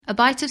A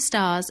Bite of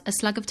Stars, A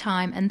Slug of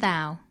Time, and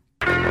Thou.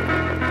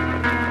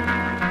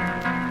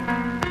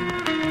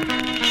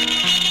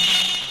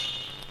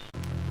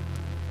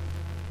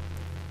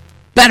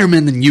 Better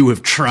men than you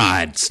have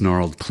tried,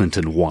 snarled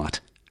Clinton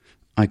Watt.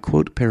 I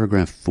quote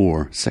paragraph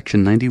 4,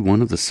 section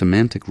 91 of the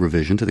Semantic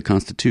Revision to the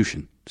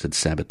Constitution, said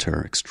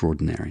Saboteur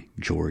Extraordinary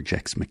George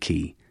X.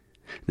 McKee.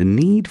 The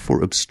need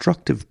for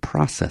obstructive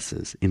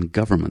processes in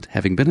government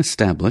having been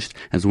established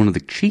as one of the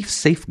chief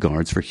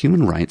safeguards for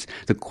human rights,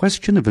 the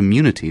question of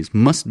immunities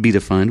must be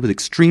defined with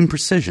extreme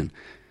precision.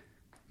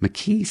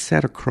 McKee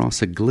sat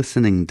across a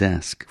glistening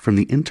desk from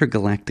the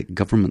Intergalactic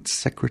Government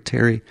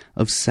Secretary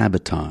of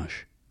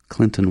Sabotage,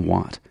 Clinton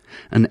Watt.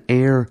 An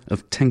air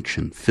of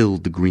tension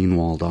filled the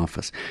green-walled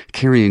office,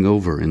 carrying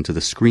over into the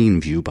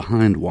screen view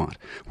behind Watt,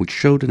 which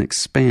showed an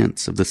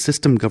expanse of the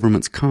system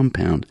government's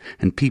compound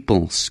and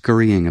people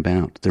scurrying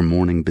about their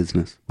morning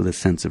business with a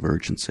sense of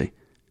urgency.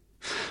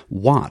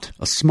 Watt,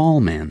 a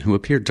small man who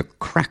appeared to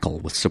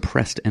crackle with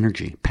suppressed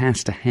energy,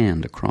 passed a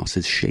hand across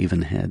his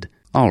shaven head.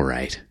 "All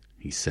right,"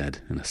 he said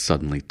in a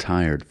suddenly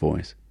tired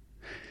voice.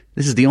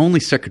 "This is the only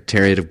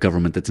Secretariat of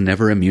Government that's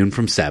never immune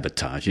from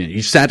sabotage.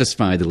 You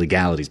satisfy the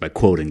legalities by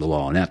quoting the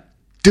law. Now,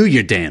 do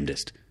your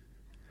damnedest."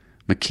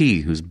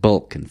 McKee, whose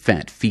bulk and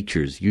fat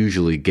features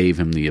usually gave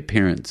him the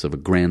appearance of a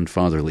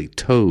grandfatherly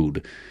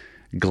toad,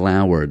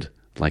 glowered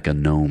like a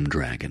gnome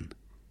dragon.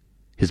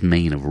 His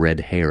mane of red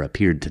hair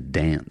appeared to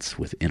dance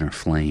with inner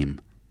flame.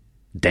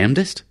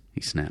 "Damnedest?" he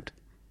snapped.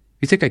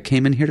 "You think I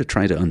came in here to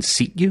try to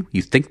unseat you?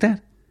 You think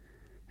that?"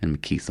 And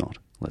McKee thought,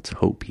 let's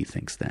hope he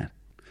thinks that.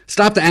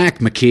 "Stop the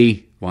act,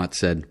 McKee," Watt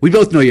said. "We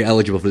both know you're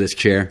eligible for this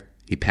chair."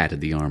 He patted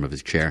the arm of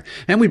his chair.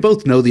 "And we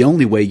both know the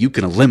only way you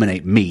can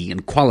eliminate me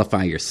and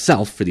qualify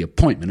yourself for the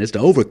appointment is to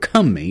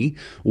overcome me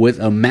with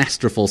a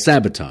masterful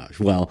sabotage.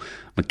 Well,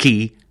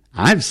 McKee,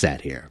 I've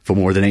sat here for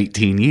more than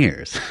 18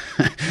 years.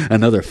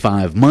 Another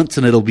 5 months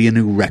and it'll be a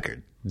new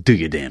record. Do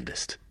your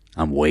damnedest.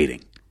 I'm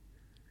waiting."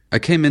 "I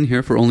came in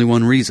here for only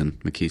one reason,"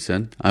 McKee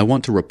said. "I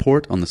want to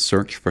report on the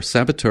search for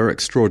Saboteur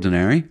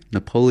Extraordinary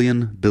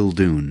Napoleon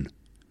Bildoun."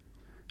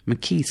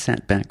 McKee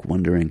sat back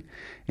wondering,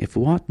 if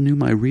Watt knew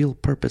my real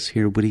purpose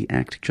here, would he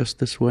act just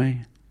this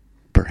way?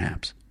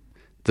 Perhaps.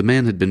 The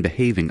man had been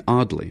behaving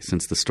oddly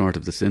since the start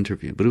of this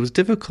interview, but it was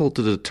difficult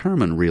to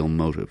determine real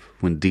motive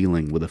when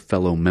dealing with a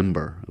fellow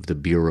member of the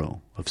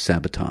Bureau of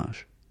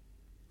Sabotage.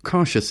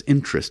 Cautious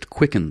interest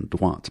quickened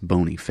Watt's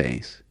bony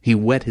face. He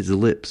wet his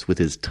lips with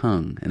his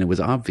tongue, and it was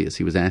obvious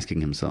he was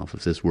asking himself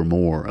if this were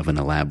more of an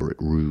elaborate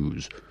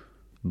ruse.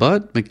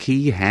 But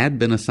McKee had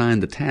been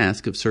assigned the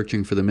task of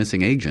searching for the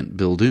missing agent,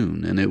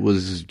 Bildoun, and it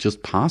was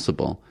just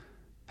possible.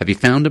 "Have you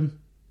found him?"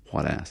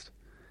 Watt asked.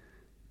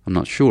 "I'm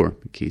not sure,"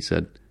 McKee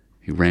said.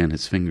 He ran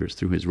his fingers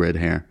through his red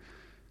hair.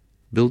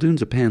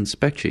 "Bildoun's a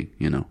panspechy,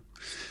 you know."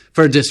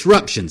 "For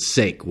disruption's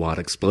sake," Watt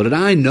exploded,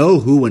 "I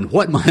know who and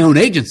what my own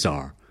agents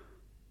are.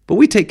 But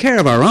we take care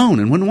of our own,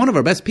 and when one of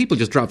our best people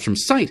just drops from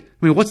sight,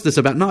 what's this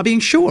about not being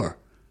sure?"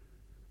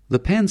 "The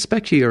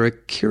panspechy are a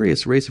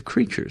curious race of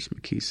creatures,"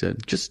 McKee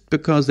said. "Just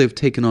because they've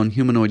taken on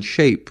humanoid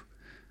shape,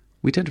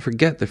 we tend to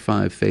forget their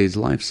 5-phase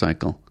life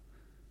cycle.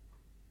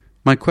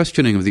 My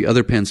questioning of the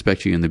other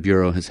panspechy in the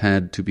Bureau has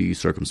had to be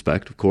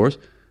circumspect, of course,"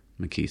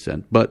 McKee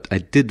said, "but I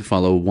did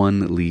follow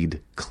one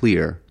lead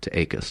clear to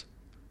ACUS."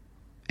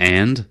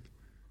 "And?"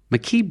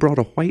 McKee brought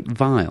a white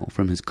vial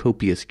from his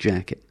copious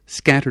jacket,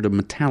 scattered a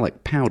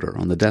metallic powder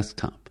on the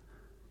desktop.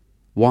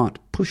 Watt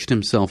pushed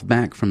himself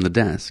back from the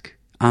desk,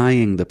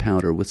 eyeing the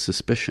powder with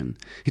suspicion.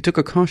 He took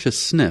a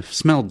cautious sniff,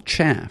 smelled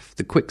chaff,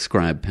 the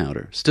quick-scribe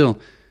powder. Still,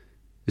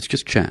 "It's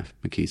just chaff,"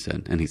 McKee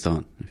said, and he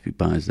thought, if he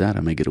buys that, I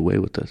may get away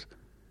with this.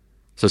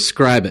 "So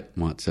scribe it,"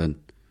 Watt said.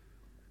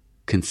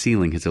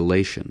 Concealing his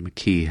elation,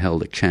 McKee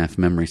held a chaff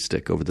memory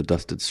stick over the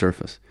dusted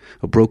surface.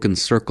 A broken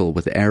circle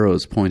with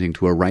arrows pointing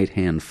to a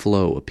right-hand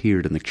flow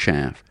appeared in the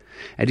chaff.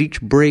 At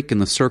each break in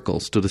the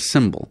circle stood a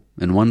symbol.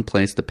 In one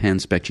place the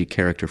panspechy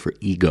character for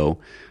ego,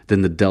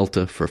 then the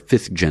delta for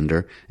fifth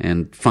gender,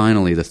 and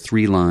finally the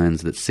 3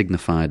 lines that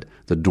signified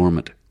the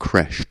dormant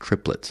Kresh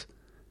triplets.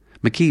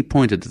 McKee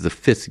pointed to the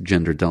 5th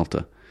gender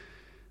delta.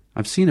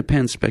 "I've seen a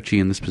panspechy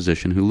in this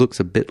position who looks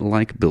a bit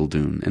like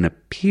Bildoun and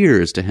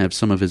appears to have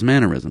some of his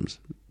mannerisms.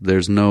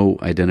 There's no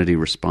identity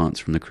response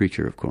from the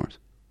creature, of course.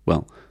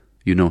 Well,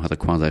 you know how the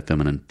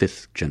quasi-feminine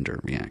 5th gender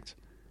reacts."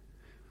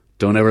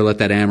 "Don't ever let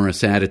that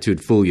amorous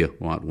attitude fool you,"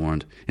 Watt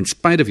warned. "In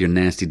spite of your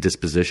nasty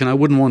disposition, I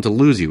wouldn't want to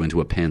lose you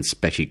into a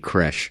panspechy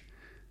Kresh."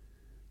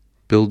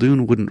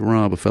 "Bildoun wouldn't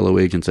rob a fellow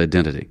agent's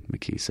identity,"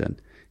 McKee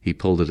said. He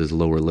pulled at his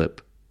lower lip,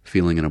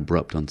 feeling an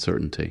abrupt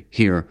uncertainty.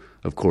 Here,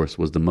 of course,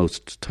 was the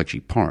most touchy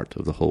part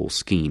of the whole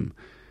scheme.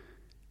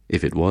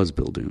 If it was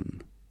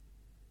Bildoun.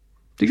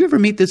 "Did you ever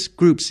meet this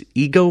group's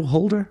ego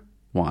holder?"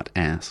 Watt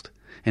asked,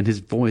 and his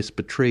voice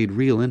betrayed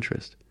real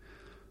interest.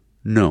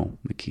 "No,"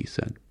 McKee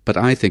said, "but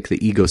I think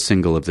the ego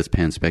single of this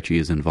panspechy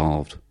is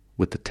involved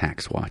with the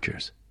tax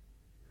watchers."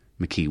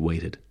 McKee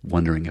waited,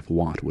 wondering if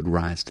Watt would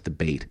rise to the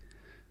bait.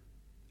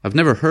 "I've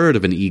never heard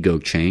of an ego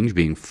change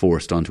being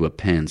forced onto a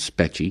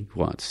panspechy,"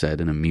 Watt said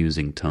in a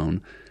musing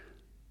tone.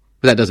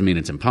 But that doesn't mean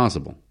it's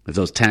impossible. If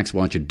those tax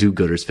watcher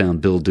do-gooders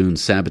found Bill Doon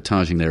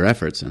sabotaging their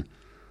efforts...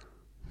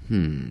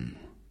 Then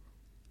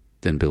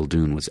Bill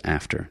Doon was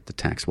after the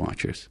tax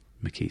watchers,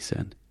 McKee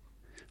said.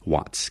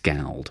 Watt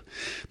scowled.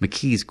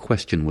 McKee's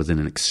question was in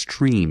an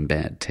extreme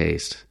bad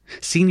taste.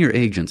 Senior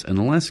agents,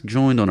 unless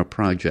joined on a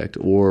project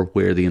or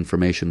where the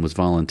information was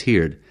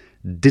volunteered,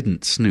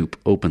 didn't snoop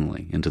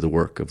openly into the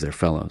work of their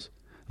fellows.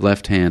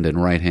 Left hand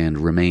and right hand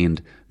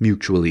remained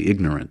mutually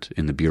ignorant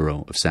in the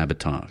Bureau of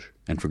Sabotage,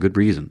 and for good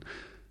reason,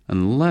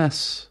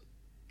 unless...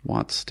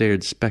 Watt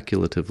stared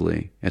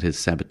speculatively at his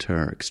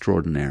saboteur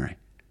extraordinary.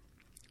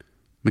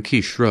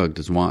 McKee shrugged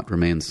as Watt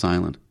remained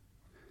silent.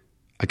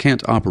 I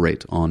can't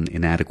operate on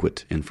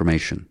inadequate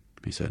information,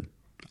 he said.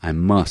 I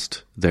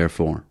must,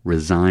 therefore,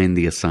 resign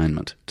the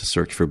assignment to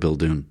search for Bill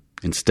Doon.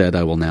 Instead,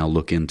 I will now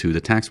look into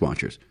the tax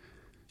watchers.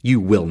 You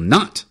will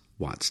not,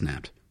 Watt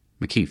snapped.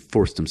 McKee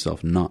forced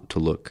himself not to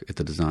look at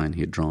the design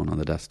he had drawn on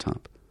the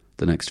desktop.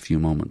 The next few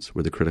moments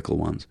were the critical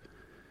ones.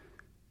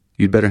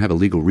 You'd better have a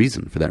legal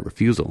reason for that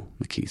refusal,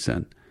 McKee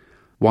said.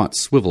 Watt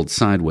swiveled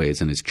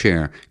sideways in his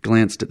chair,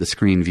 glanced at the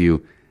screen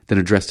view, then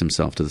addressed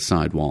himself to the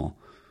side wall.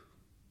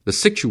 The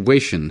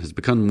situation has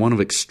become one of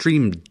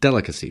extreme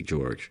delicacy,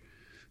 George.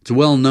 It's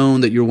well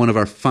known that you're one of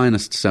our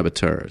finest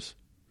saboteurs.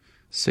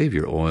 Save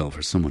your oil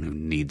for someone who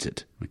needs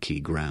it,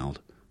 McKee growled.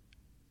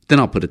 Then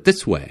I'll put it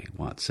this way,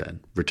 Watt said,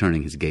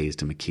 returning his gaze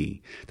to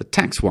McKee. The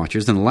tax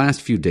watchers in the last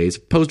few days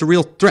have posed a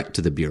real threat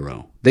to the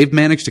Bureau. They've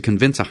managed to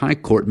convince a high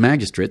court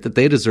magistrate that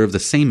they deserve the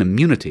same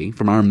immunity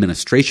from our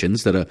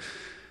administrations that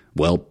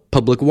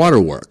public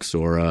waterworks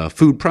or a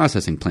food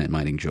processing plant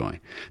might enjoy.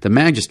 The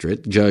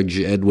magistrate, Judge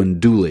Edwin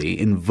Dooley,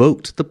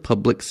 invoked the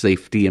Public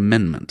Safety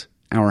Amendment.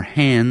 Our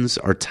hands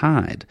are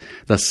tied.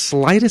 The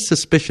slightest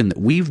suspicion that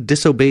we've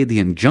disobeyed the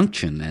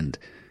injunction and...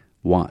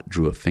 Watt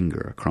drew a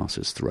finger across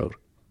his throat.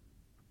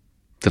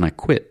 Then I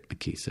quit,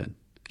 McKee said.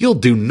 You'll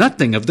do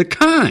nothing of the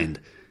kind!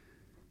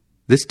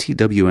 This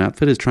TW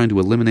outfit is trying to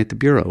eliminate the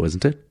Bureau,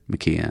 isn't it?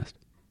 McKee asked.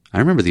 I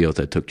remember the oath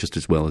I took just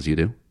as well as you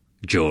do.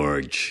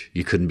 George,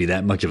 you couldn't be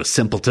that much of a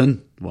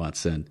simpleton, Watt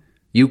said.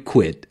 You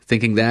quit,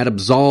 thinking that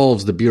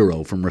absolves the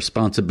Bureau from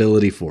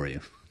responsibility for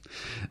you.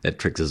 That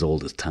trick's as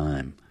old as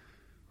time.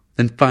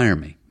 Then fire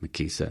me,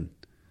 McKee said.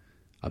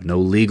 I've no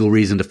legal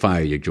reason to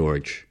fire you,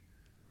 George.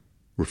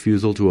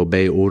 Refusal to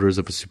obey orders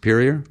of a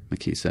superior?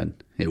 McKee said.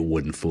 It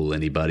wouldn't fool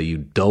anybody, you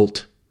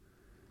dolt.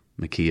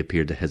 McKee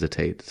appeared to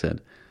hesitate,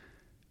 said,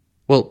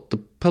 Well, the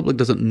public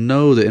doesn't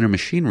know the inner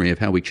machinery of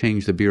how we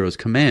changed the Bureau's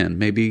command.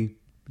 Maybe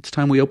it's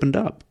time we opened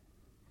up.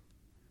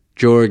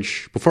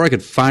 George, before I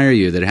could fire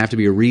you, there'd have to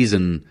be a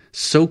reason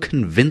so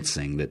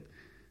convincing that...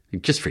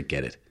 Just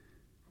forget it.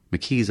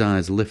 McKee's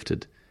eyes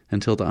lifted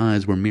until the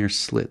eyes were mere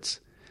slits.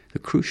 The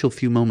crucial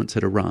few moments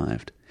had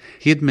arrived.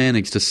 He had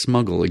managed to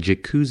smuggle a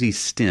jacuzzi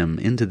stem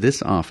into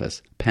this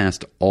office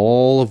past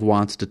all of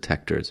Watt's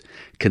detectors,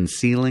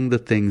 concealing the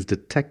thing's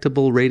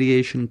detectable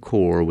radiation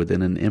core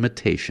within an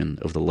imitation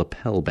of the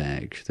lapel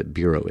badge that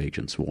Bureau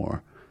agents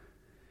wore.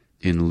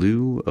 In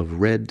lieu of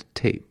red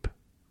tape,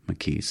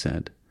 McKee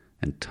said,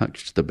 and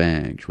touched the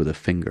badge with a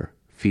finger,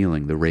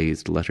 feeling the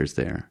raised letters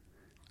there.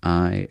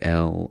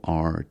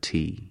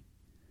 ILRT.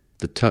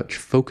 The touch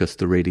focused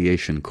the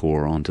radiation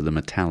core onto the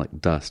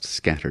metallic dust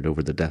scattered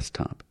over the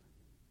desktop.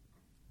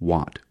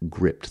 Watt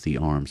gripped the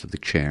arms of the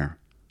chair,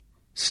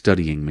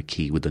 studying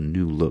McKee with a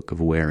new look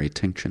of wary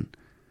attention.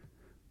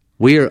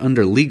 We are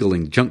under legal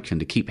injunction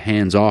to keep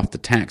hands off the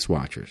tax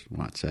watchers,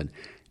 Watt said.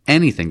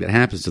 Anything that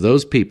happens to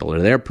those people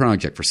or their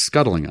project for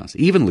scuttling us,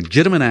 even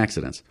legitimate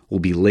accidents, will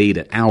be laid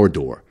at our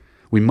door.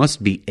 We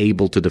must be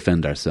able to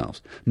defend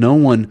ourselves. No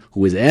one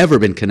who has ever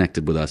been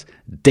connected with us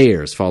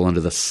dares fall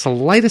under the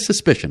slightest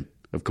suspicion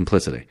of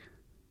complicity.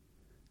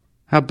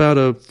 How about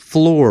a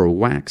floor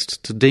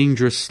waxed to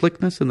dangerous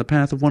slickness in the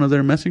path of one of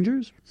their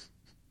messengers?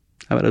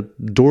 How about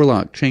a door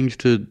lock changed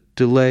to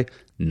delay?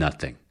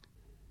 Nothing.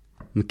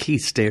 McKee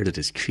stared at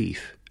his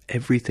chief.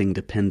 Everything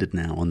depended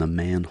now on the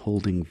man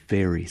holding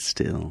very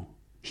still.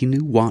 He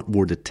knew Watt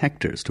wore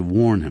detectors to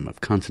warn him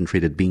of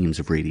concentrated beams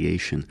of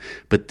radiation,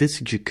 but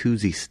this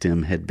jacuzzi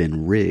stem had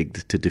been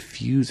rigged to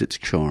diffuse its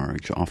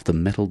charge off the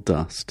metal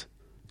dust.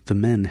 The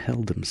men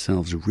held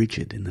themselves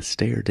rigid in the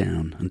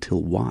stare-down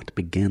until Watt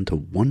began to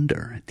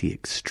wonder at the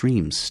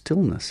extreme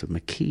stillness of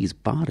McKee's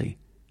body.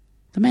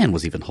 The man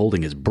was even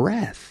holding his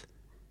breath.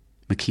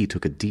 McKee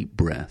took a deep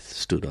breath,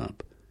 stood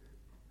up.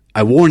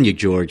 I warn you,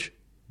 George,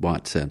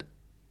 Watt said.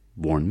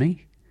 Warn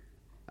me?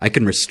 I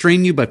can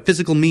restrain you by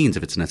physical means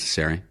if it's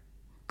necessary.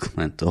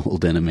 Glent,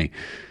 old enemy.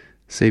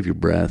 Save your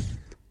breath.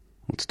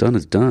 What's done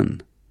is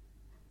done.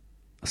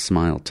 A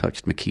smile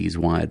touched McKee's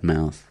wide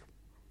mouth.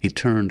 He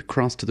turned,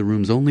 crossed to the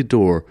room's only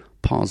door,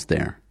 paused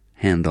there,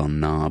 hand on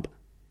knob.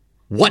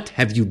 What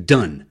have you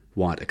done?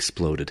 Watt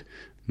exploded.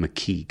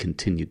 McKee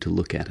continued to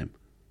look at him.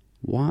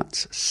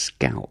 Watt's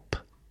scalp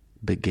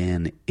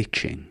began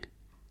itching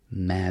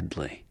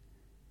madly.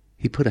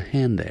 He put a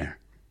hand there,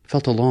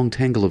 felt a long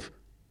tangle of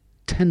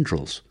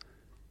tendrils.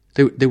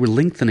 They were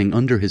lengthening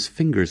under his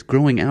fingers,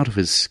 growing out of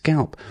his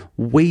scalp,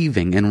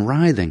 waving and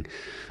writhing.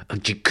 "A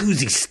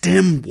jacuzzi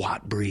stem,"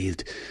 Watt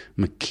breathed.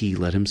 McKee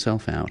let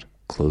himself out,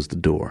 closed the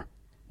door.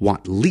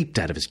 Watt leaped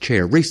out of his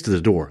chair, raced to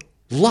the door.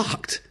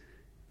 Locked!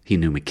 He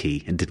knew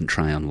McKee and didn't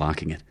try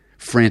unlocking it.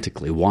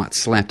 Frantically, Watt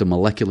slapped a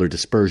molecular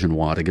dispersion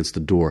wad against the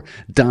door,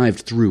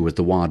 dived through as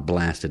the wad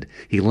blasted.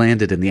 He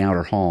landed in the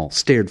outer hall,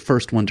 stared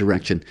first one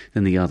direction,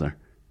 then the other.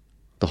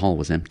 The hall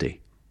was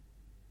empty.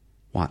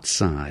 Watt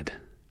sighed.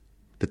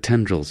 The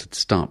tendrils had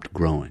stopped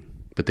growing,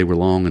 but they were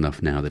long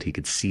enough now that he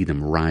could see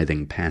them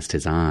writhing past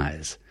his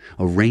eyes.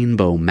 A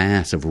rainbow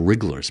mass of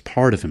wrigglers,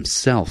 part of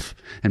himself.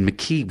 And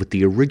McKee, with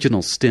the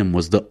original stem,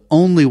 was the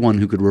only one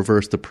who could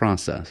reverse the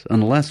process,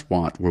 unless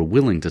Watt were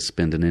willing to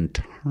spend an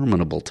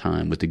interminable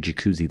time with the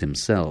jacuzzi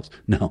themselves.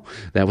 No,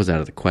 that was out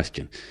of the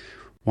question.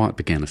 Watt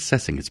began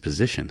assessing his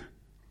position.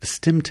 The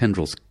stem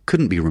tendrils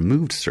couldn't be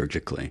removed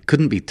surgically,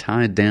 couldn't be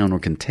tied down or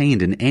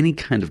contained in any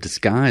kind of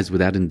disguise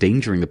without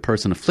endangering the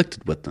person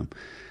afflicted with them.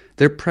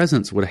 Their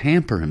presence would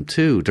hamper him,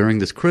 too, during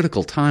this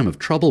critical time of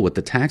trouble with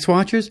the tax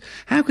watchers.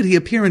 How could he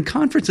appear in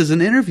conferences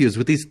and interviews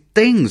with these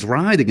things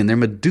riding in their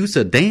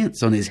Medusa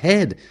dance on his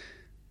head?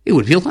 It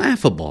would be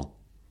laughable.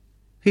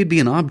 He'd be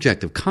an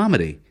object of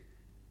comedy.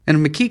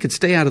 And McKee could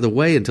stay out of the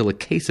way until a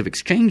case of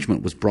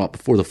exchangement was brought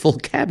before the full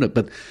cabinet,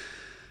 but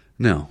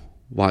no.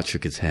 Watt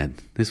shook his head.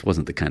 This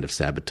wasn't the kind of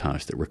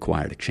sabotage that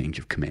required a change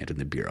of command in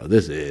the Bureau.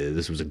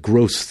 This was a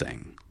gross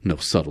thing. No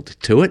subtlety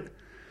to it.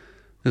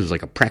 This was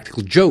like a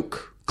practical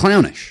joke.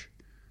 Clownish.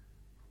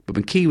 But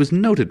McKee was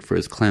noted for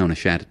his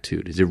clownish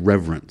attitude, his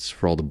irreverence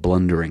for all the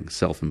blundering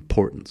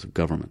self-importance of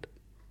government.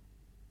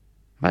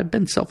 Have I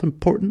been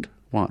self-important?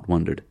 Watt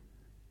wondered.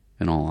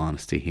 In all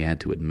honesty, he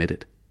had to admit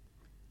it.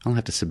 I'll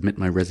have to submit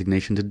my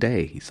resignation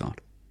today, he thought.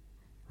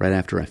 Right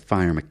after I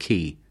fire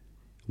McKee.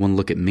 One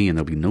look at me and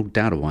there'll be no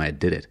doubt of why I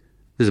did it.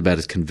 This is about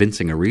as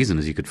convincing a reason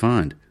as you could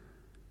find.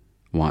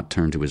 Watt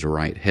turned to his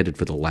right, headed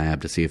for the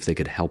lab to see if they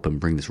could help him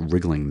bring this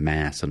wriggling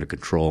mass under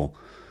control.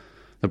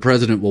 The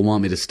president will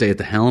want me to stay at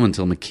the helm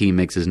until McKee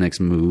makes his next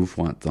move,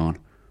 Watt thought.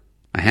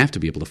 I have to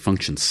be able to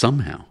function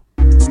somehow.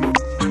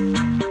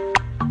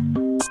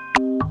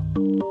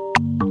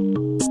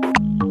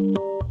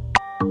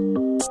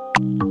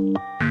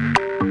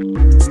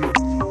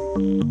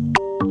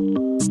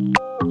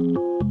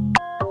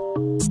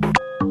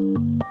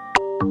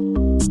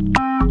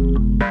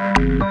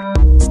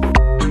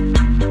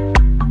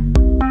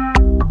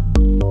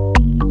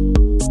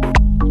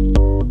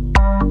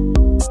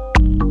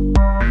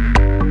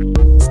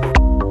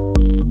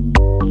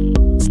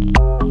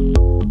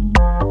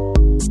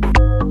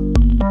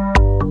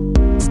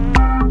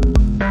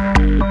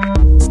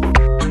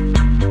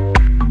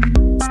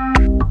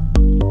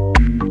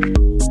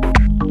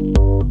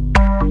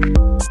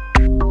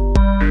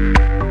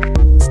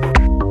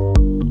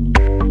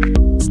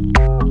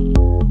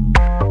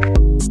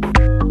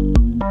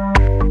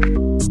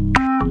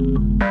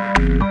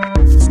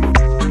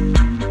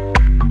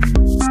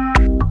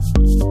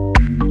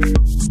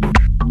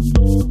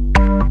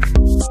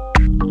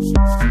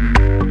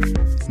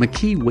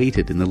 McKee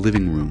waited in the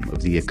living room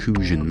of the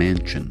Yakuzian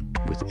mansion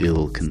with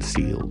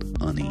ill-concealed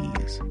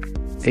unease.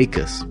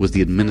 Acus was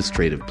the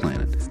administrative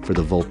planet for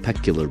the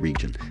Vulpecula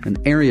region, an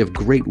area of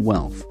great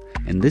wealth,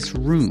 and this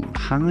room,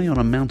 high on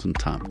a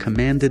mountaintop,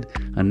 commanded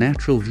a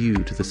natural view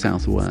to the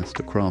southwest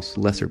across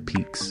lesser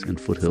peaks and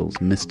foothills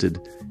misted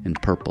in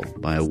purple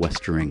by a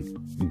westering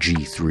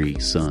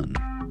G3 sun.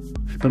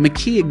 But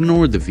McKee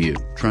ignored the view,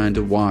 trying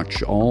to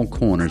watch all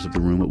corners of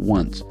the room at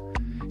once.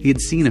 He had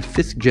seen a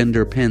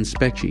fifth-gender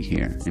panspecie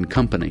here, in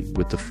company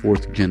with the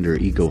fourth-gender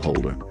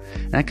ego-holder.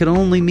 That could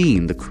only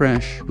mean the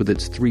creche with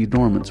its 3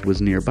 dormants was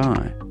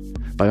nearby.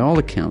 By all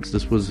accounts,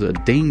 this was a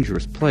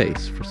dangerous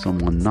place for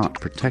someone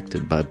not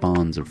protected by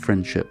bonds of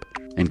friendship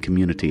and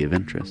community of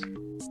interest.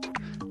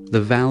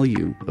 The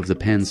value of the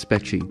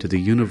panspecie to the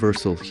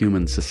universal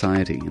human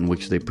society in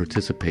which they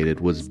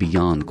participated was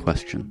beyond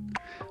question.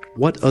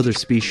 What other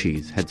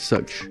species had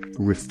such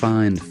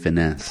refined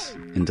finesse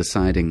in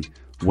deciding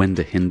when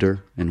to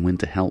hinder and when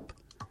to help?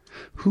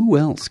 Who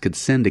else could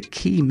send a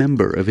key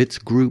member of its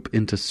group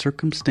into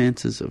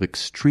circumstances of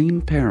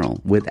extreme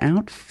peril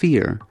without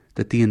fear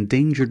that the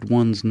endangered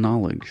one's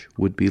knowledge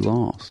would be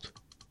lost?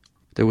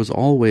 There was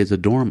always a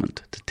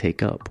dormant to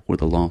take up where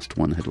the lost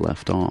one had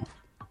left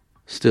off.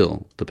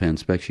 Still, the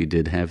panspecie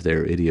did have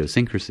their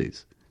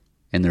idiosyncrasies,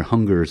 and their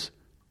hungers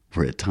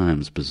were at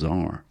times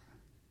bizarre.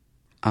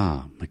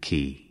 "Ah,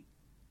 McKee."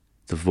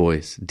 The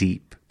voice,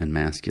 deep and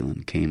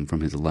masculine, came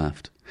from his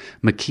left.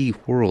 McKee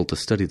whirled to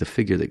study the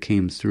figure that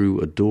came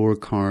through a door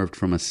carved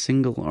from a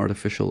single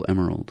artificial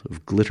emerald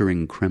of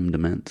glittering creme de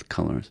menthe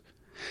colors.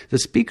 The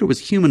speaker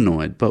was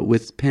humanoid, but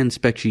with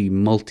panspecie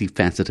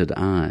multifaceted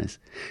eyes.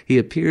 He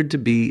appeared to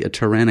be a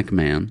tyrannic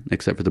man,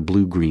 except for the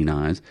blue-green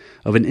eyes,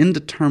 of an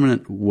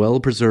indeterminate,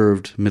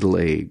 well-preserved middle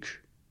age.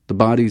 The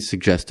body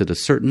suggested a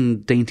certain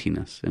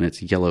daintiness in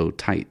its yellow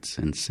tights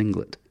and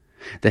singlet.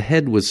 The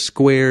head was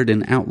squared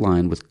in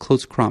outline with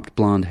close-cropped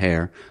blonde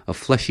hair, a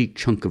fleshy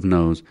chunk of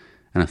nose,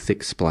 and a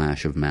thick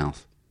splash of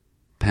mouth.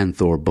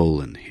 Panthor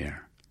Bolin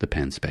here, the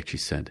Panspecchi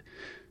said.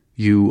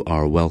 You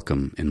are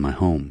welcome in my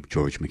home,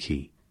 George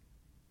McKee.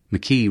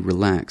 McKee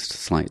relaxed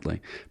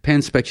slightly.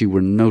 Panspecchi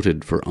were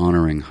noted for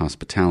honoring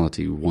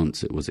hospitality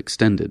once it was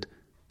extended,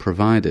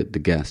 provided the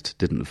guest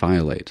didn't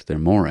violate their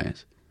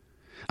mores.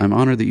 I'm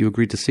honored that you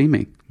agreed to see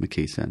me,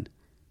 McKee said.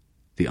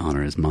 The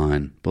honor is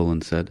mine,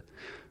 Bolin said.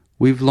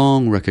 We've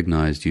long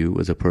recognized you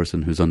as a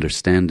person whose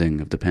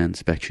understanding of the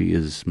Panspecchi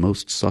is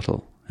most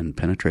subtle and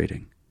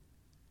penetrating.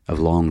 I've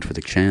longed for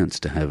the chance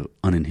to have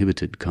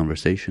uninhibited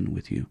conversation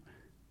with you.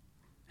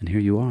 And here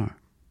you are.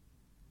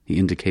 He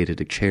indicated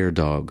a chair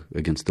dog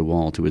against the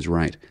wall to his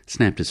right,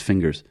 snapped his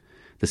fingers.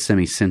 The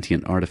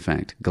semi-sentient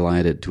artifact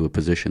glided to a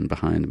position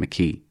behind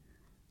McKee.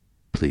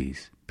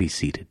 Please, be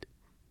seated.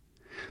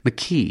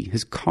 McKee,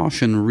 his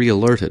caution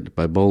re-alerted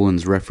by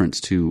Bolin's reference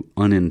to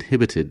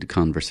uninhibited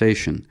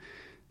conversation,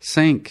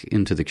 sank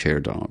into the chair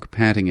dog,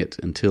 patting it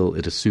until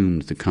it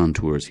assumed the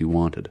contours he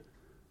wanted.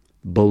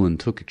 Bolin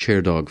took a chair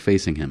dog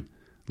facing him,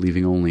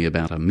 leaving only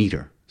about a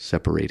meter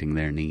separating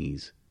their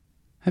knees.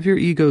 Have your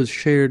egos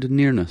shared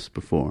nearness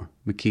before?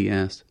 McKee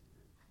asked.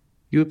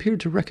 You appeared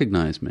to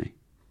recognize me.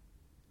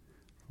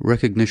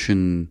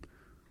 Recognition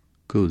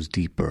goes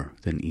deeper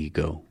than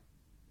ego,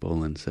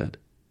 Bolin said.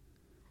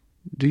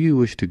 Do you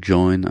wish to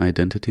join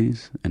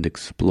identities and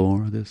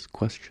explore this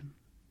question?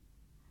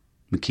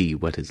 McKee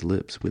wet his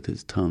lips with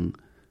his tongue.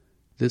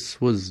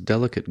 This was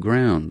delicate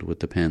ground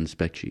with the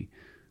Panspecchi,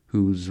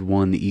 whose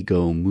one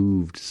ego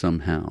moved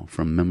somehow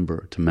from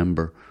member to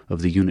member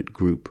of the unit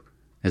group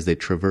as they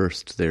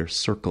traversed their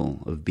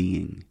circle of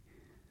being.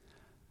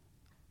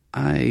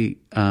 Not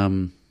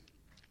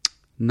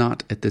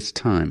at this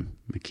time,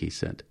 McKee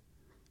said.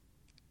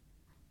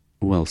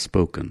 Well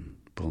spoken,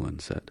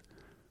 Bolin said.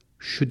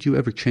 Should you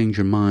ever change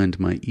your mind,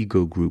 my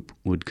ego group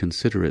would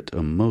consider it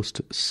a most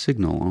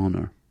signal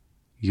honor.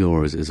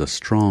 Yours is a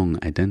strong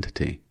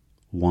identity,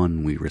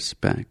 one we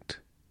respect.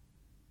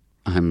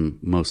 I'm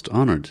most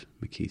honored,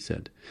 McKee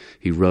said.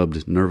 He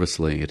rubbed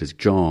nervously at his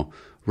jaw,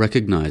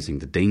 recognizing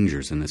the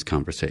dangers in this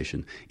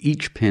conversation.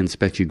 Each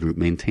Panspecchi group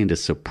maintained a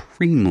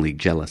supremely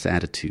jealous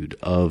attitude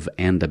of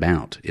and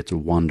about its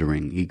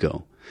wandering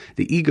ego.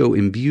 The ego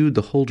imbued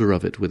the holder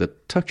of it with a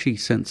touchy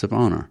sense of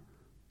honor.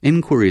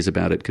 Inquiries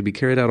about it could be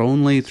carried out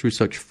only through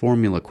such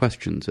formula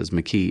questions as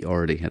McKee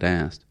already had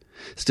asked.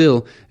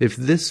 Still, if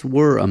this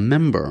were a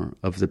member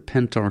of the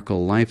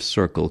pentarchal life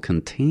circle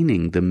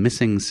containing the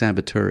missing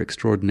saboteur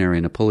extraordinary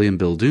Napoleon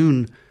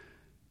Bildoun,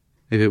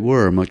 if it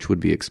were, much would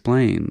be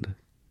explained.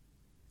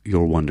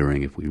 You're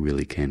wondering if we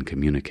really can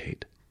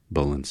communicate,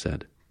 Bolin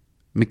said.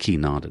 McKee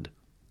nodded.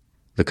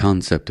 The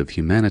concept of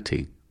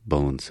humanity,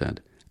 Bolin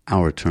said,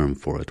 our term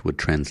for it would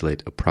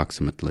translate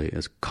approximately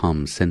as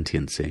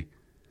comsentiency,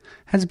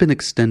 has been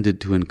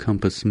extended to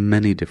encompass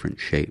many different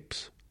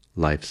shapes,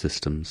 life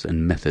systems,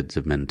 and methods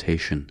of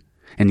mentation,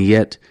 and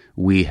yet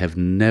we have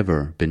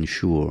never been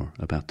sure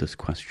about this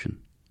question.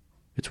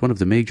 It's one of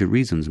the major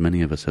reasons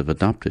many of us have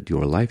adopted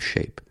your life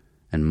shape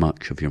and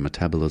much of your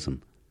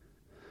metabolism.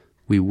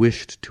 We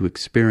wished to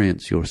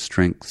experience your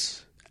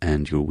strengths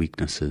and your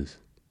weaknesses.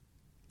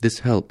 This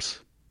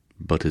helps,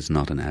 but is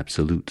not an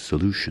absolute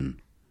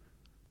solution.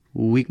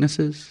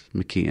 Weaknesses?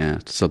 McKee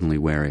asked, suddenly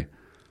wary.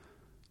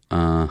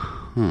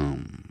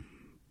 Bolin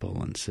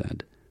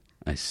said.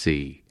 I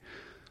see.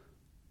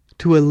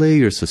 To allay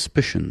your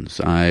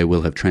suspicions, I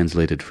will have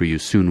translated for you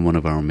soon one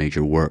of our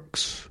major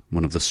works.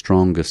 One of the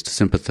strongest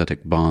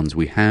sympathetic bonds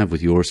we have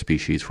with your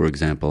species, for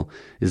example,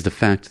 is the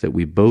fact that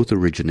we both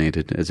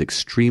originated as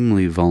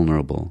extremely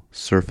vulnerable,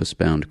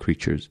 surface-bound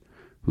creatures,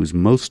 whose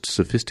most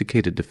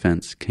sophisticated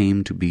defense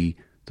came to be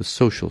the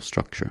social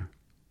structure.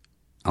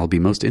 I'll be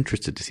most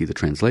interested to see the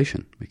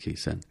translation, McKee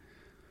said.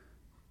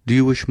 Do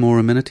you wish more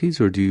amenities,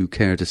 or do you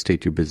care to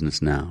state your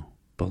business now?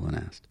 Bolin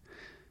asked.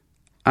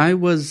 I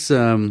was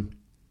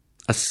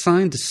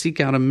assigned to seek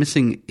out a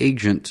missing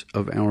agent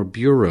of our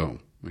bureau,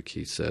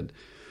 McKee said.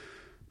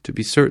 To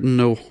be certain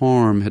no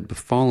harm had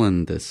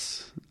befallen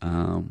this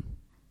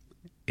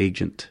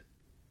agent.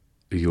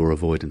 Your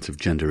avoidance of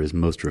gender is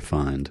most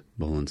refined,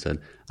 Bolin said.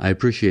 I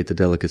appreciate the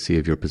delicacy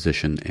of your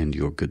position and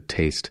your good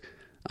taste.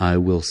 I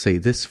will say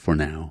this for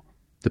now.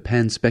 The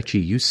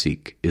Panspecchi you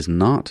seek is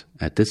not,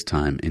 at this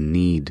time, in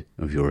need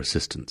of your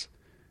assistance.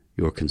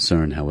 Your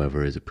concern,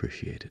 however, is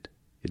appreciated.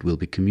 It will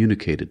be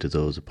communicated to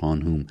those upon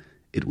whom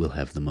it will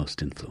have the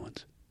most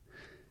influence.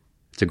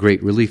 It's a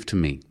great relief to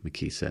me,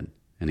 McKee said,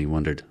 and he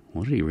wondered,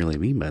 what did he really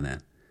mean by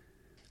that?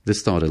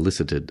 This thought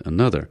elicited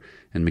another,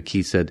 and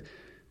McKee said,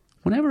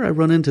 whenever I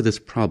run into this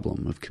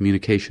problem of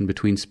communication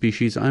between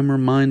species, I'm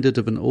reminded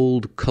of an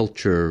old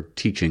culture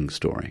teaching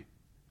story.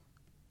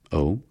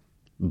 Oh?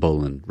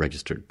 Bolin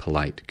registered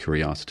polite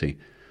curiosity.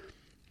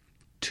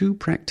 Two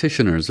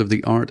practitioners of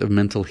the art of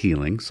mental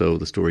healing, so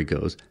the story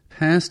goes,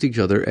 passed each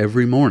other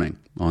every morning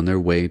on their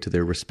way to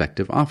their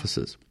respective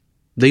offices.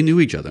 They knew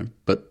each other,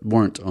 but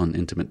weren't on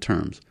intimate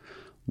terms.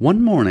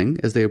 One morning,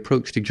 as they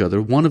approached each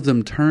other, one of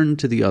them turned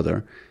to the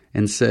other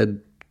and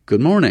said,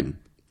 "Good morning."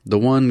 The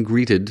one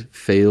greeted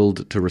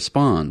failed to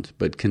respond,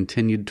 but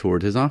continued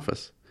toward his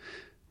office.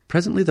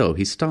 Presently, though,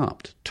 he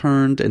stopped,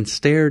 turned, and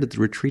stared at the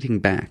retreating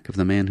back of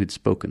the man who'd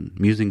spoken,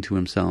 musing to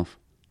himself,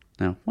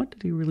 "Now, what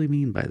did he really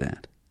mean by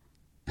that?"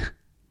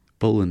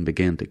 Bolin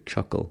began to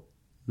chuckle,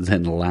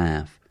 then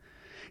laugh.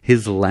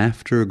 His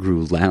laughter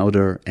grew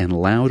louder and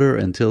louder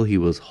until he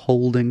was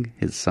holding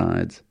his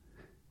sides.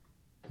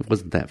 It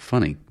wasn't that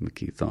funny,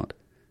 McKee thought.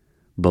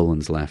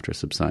 Bolin's laughter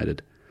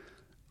subsided.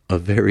 "A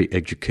very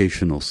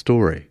educational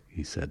story,"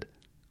 he said.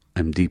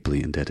 "I'm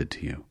deeply indebted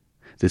to you.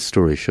 This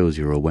story shows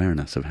your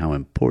awareness of how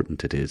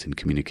important it is in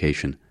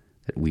communication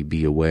that we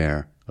be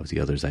aware of the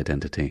other's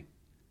identity."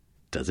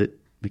 "Does it?"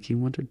 McKee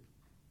wondered.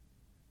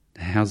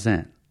 "How's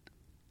that?"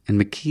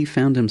 And McKee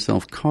found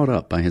himself caught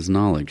up by his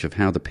knowledge of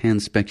how the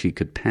panspecie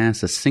could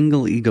pass a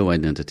single ego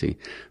identity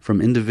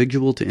from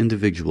individual to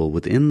individual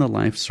within the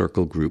life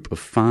circle group of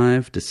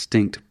 5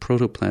 distinct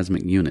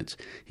protoplasmic units.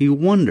 He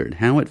wondered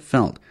how it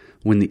felt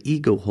when the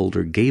ego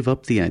holder gave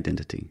up the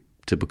identity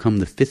to become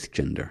the 5th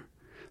gender,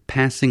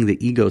 passing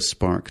the ego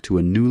spark to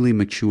a newly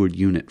matured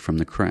unit from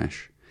the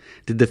creche.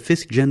 Did the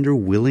 5th gender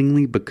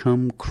willingly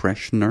become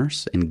creche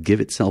nurse and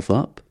give itself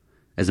up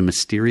as a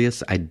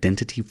mysterious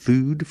identity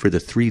food for the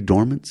 3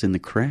 dormants in the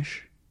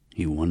creche?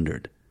 He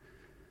wondered.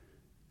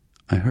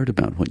 "I heard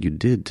about what you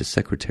did to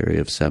Secretary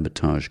of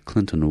Sabotage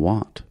Clinton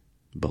Watt,"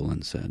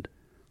 Bolin said.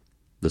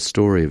 "The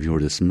story of your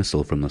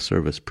dismissal from the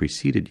service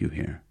preceded you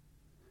here."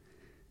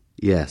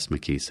 "Yes,"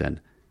 McKee said.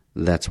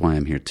 "That's why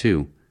I'm here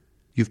too.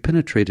 You've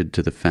penetrated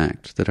to the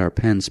fact that our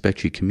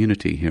panspecie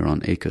community here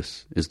on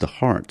ACUS is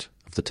the heart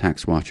of the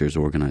Tax Watchers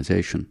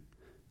organization.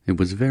 It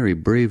was very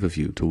brave of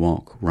you to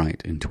walk right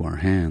into our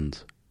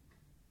hands.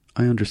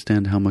 I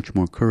understand how much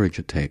more courage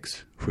it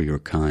takes for your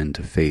kind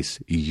to face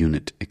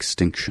unit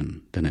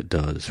extinction than it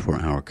does for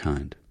our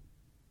kind.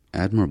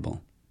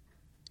 Admirable.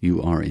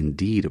 You are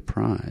indeed a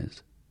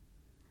prize."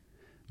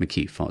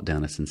 McKee fought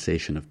down a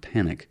sensation of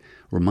panic,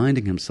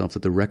 reminding himself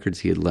that the records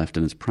he had left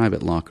in his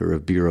private locker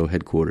of Bureau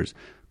headquarters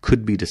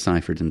could be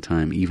deciphered in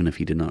time even if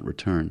he did not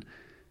return.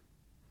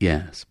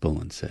 "Yes,"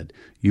 Bolin said,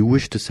 "you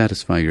wish to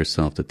satisfy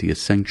yourself that the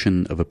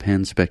ascension of a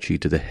panspecie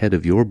to the head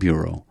of your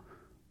bureau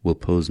will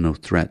pose no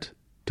threat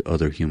to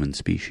other human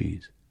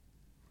species.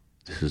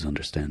 This is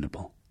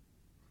understandable."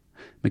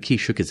 McKee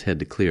shook his head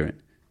to clear it.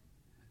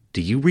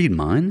 "Do you read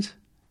minds?"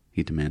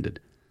 he demanded.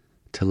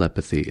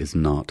 "Telepathy is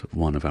not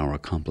one of our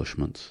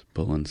accomplishments,"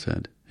 Bolin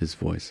said, his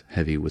voice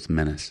heavy with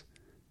menace.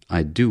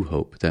 "I do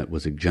hope that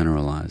was a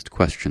generalized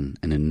question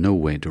and in no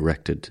way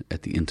directed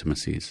at the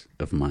intimacies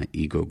of my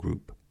ego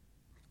group."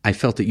 "I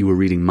felt that you were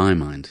reading my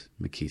mind,"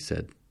 McKee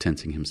said,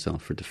 tensing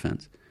himself for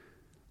defense.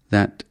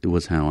 "That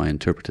was how I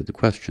interpreted the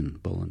question,"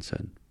 Bolin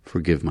said.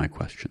 "Forgive my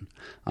question.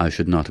 I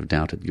should not have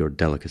doubted your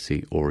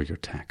delicacy or your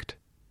tact."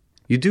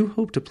 "You do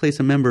hope to place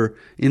a member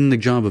in the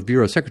job of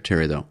Bureau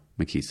Secretary, though,"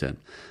 McKee said.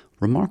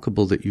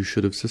 "Remarkable that you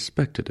should have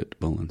suspected it,"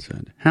 Bolin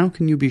said. "How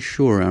can you be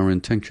sure our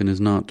intention is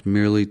not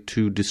merely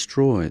to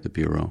destroy the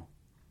Bureau?"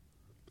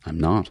 "I'm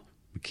not."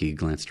 McKee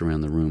glanced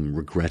around the room,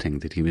 regretting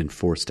that he'd been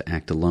forced to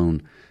act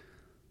alone.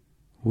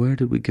 "Where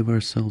did we give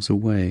ourselves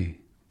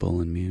away?"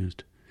 Bolin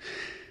mused.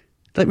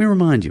 "Let me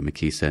remind you,"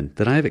 McKee said,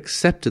 "that I have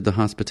accepted the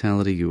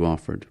hospitality you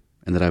offered,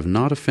 and that I have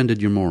not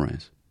offended your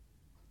mores."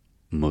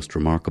 "Most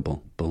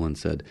remarkable," Bolin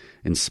said.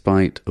 "In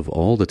spite of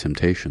all the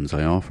temptations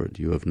I offered,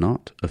 you have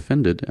not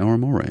offended our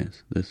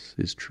mores. This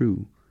is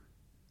true.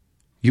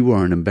 You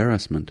are an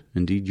embarrassment.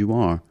 Indeed you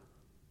are.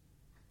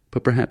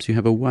 But perhaps you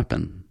have a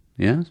weapon,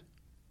 yes?"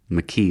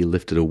 McKee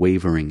lifted a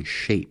wavering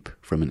shape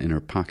from an inner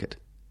pocket.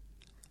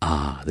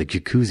 "Ah, the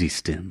jacuzzi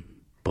stim,"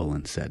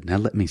 Bolin said. "Now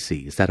let me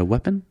see. Is that a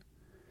weapon?"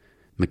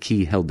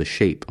 McKee held the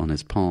shape on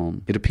his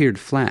palm. It appeared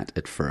flat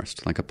at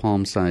first, like a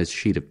palm-sized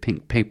sheet of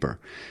pink paper.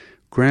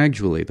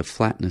 Gradually, the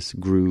flatness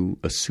grew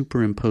a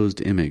superimposed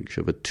image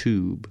of a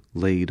tube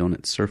laid on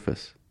its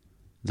surface.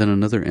 Then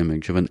another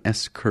image of an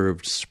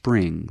S-curved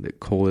spring that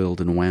coiled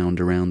and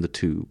wound around the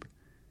tube.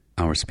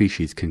 "Our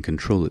species can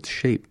control its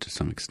shape to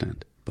some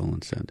extent,"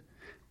 Bolin said.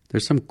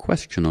 "There's some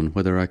question on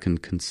whether I can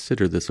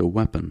consider this a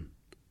weapon."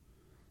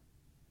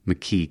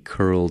 McKee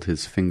curled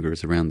his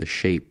fingers around the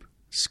shape,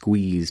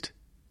 squeezed.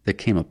 There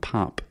came a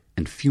pop,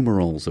 and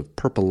fumaroles of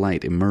purple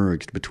light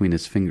emerged between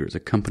his fingers,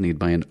 accompanied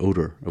by an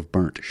odor of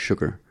burnt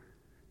sugar.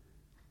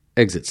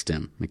 "Exit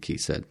stem," McKee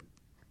said.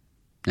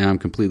 "Now I'm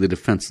completely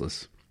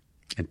defenseless,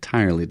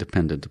 entirely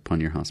dependent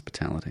upon your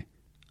hospitality."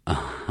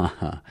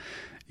 "Ah,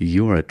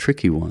 you're a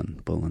tricky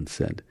one," Bolin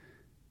said.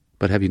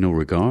 "But have you no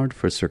regard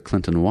for Sir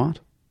Clinton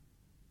Watt?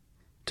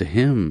 To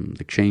him,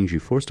 the change you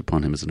forced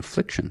upon him is an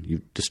affliction.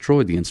 You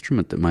destroyed the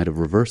instrument that might have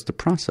reversed the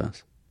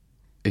process."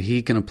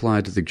 "He can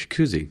apply to the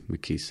jacuzzi,"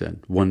 McKee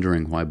said,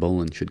 wondering why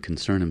Bolin should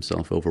concern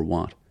himself over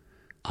Watt.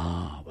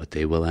 "Ah, but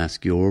they will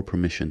ask your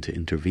permission to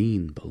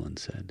intervene," Bolin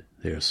said.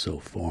 "They are so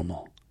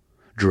formal.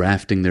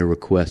 Drafting their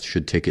request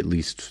should take at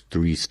least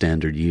 3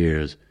 standard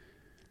years.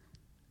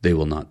 They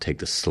will not take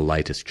the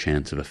slightest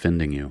chance of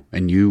offending you,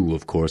 and you,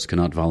 of course,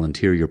 cannot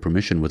volunteer your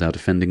permission without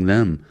offending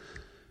them.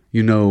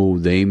 You know,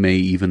 they may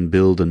even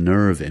build a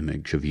nerve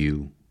image of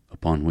you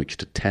upon which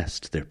to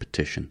test their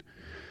petition.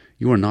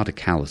 You are not a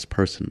callous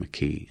person,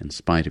 McKee, in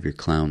spite of your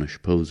clownish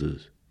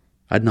poses.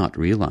 I'd not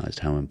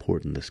realized how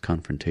important this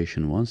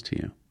confrontation was to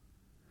you.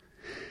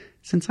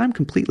 Since I'm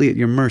completely at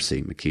your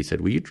mercy, McKee said,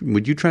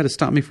 would you try to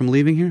stop me from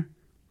leaving here?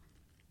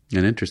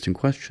 An interesting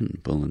question,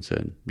 Bullen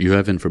said. You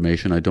have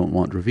information I don't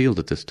want revealed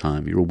at this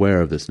time. You're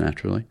aware of this,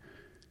 naturally.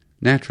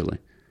 Naturally.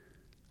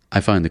 I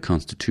find the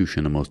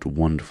Constitution a most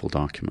wonderful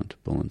document,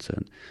 Bullen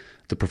said.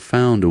 The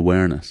profound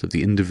awareness of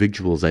the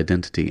individual's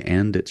identity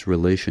and its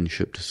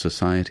relationship to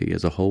society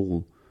as a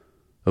whole.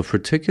 Of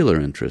particular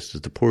interest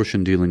is the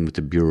portion dealing with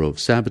the Bureau of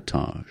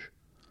Sabotage,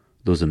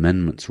 those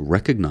amendments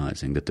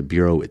recognizing that the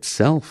Bureau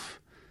itself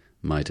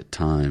might at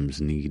times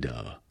need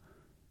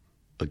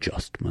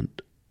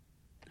adjustment.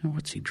 Now,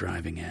 what's he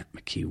driving at,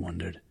 McKee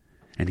wondered,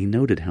 and he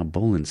noted how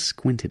Bullen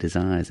squinted his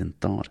eyes in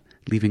thought,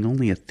 leaving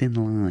only a thin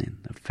line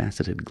of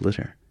faceted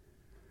glitter.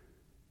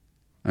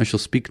 I shall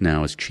speak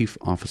now as Chief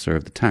Officer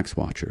of the Tax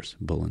Watchers,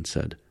 Bullen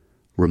said,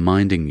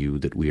 reminding you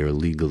that we are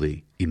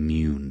legally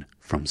immune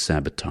from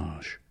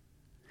sabotage.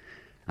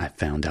 I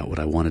found out what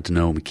I wanted to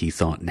know, McKee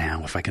thought.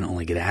 Now, if I can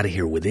only get out of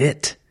here with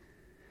it.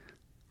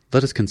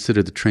 Let us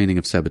consider the training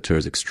of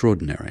saboteurs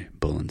extraordinary,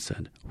 Bullen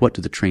said. What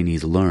do the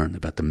trainees learn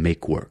about the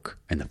make-work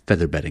and the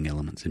feather-bedding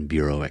elements in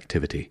Bureau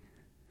activity?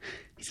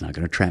 He's not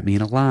going to trap me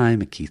in a lie,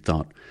 McKee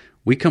thought.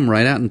 We come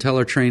right out and tell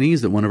our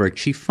trainees that one of our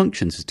chief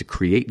functions is to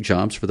create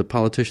jobs for the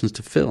politicians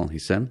to fill, he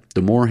said.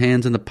 The more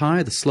hands in the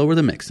pie, the slower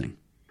the mixing.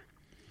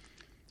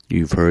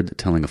 You've heard that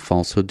telling a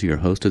falsehood to your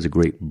host is a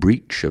great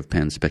breach of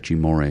Panspecie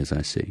mores,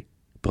 I see,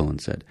 Bullen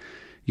said.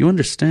 You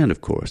understand,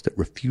 of course, that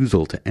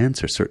refusal to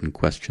answer certain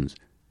questions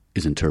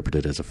is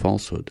interpreted as a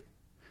falsehood.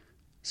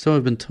 So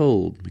I've been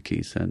told,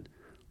 McKee said.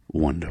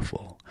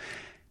 Wonderful.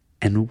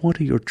 And what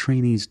are your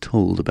trainees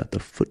told about the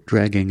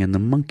foot-dragging and the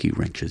monkey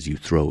wrenches you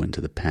throw into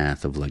the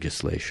path of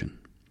legislation?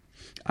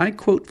 I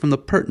quote from the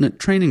pertinent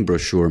training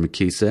brochure,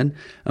 McKee said.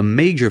 A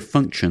major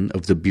function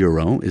of the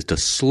Bureau is to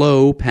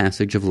slow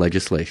passage of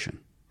legislation.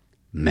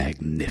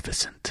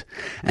 Magnificent.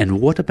 And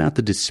what about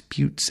the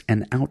disputes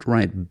and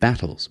outright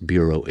battles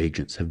Bureau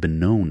agents have been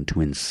known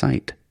to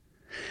incite?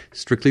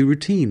 Strictly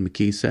routine,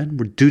 McKee said.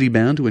 We're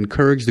duty-bound to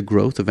encourage the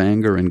growth of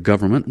anger in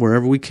government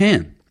wherever we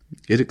can.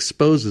 It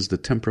exposes the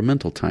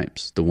temperamental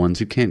types, the ones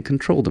who can't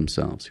control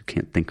themselves, who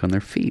can't think on their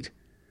feet.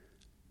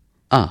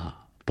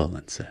 Ah,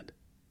 Bullen said.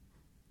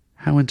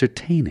 How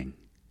entertaining.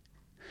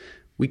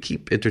 We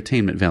keep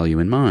entertainment value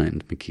in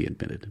mind, McKee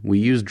admitted. We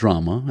use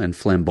drama and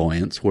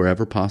flamboyance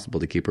wherever possible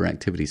to keep our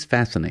activities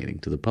fascinating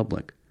to the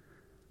public.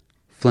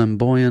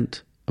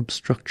 Flamboyant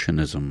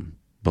obstructionism,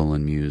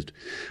 Bullen mused.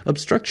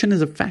 Obstruction is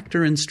a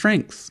factor in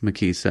strength,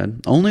 McKee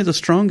said. Only the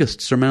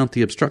strongest surmount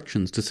the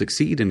obstructions to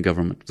succeed in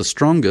government. The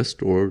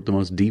strongest, or the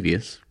most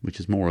devious, which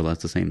is more or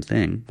less the same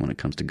thing when it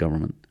comes to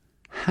government.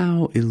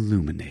 How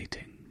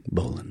illuminating,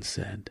 Bullen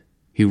said.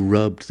 He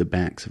rubbed the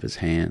backs of his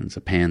hands,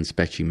 a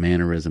Panspecie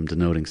mannerism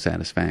denoting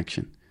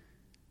satisfaction.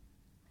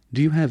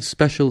 Do you have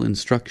special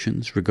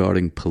instructions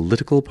regarding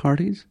political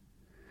parties?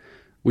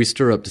 We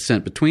stir up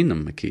dissent between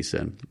them, McKee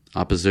said.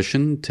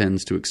 Opposition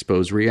tends to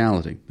expose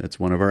reality. That's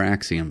one of our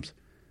axioms.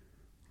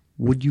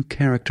 Would you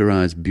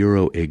characterize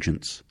Bureau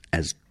agents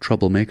as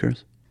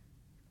troublemakers?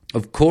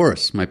 Of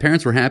course. My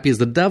parents were happy as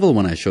the devil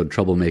when I showed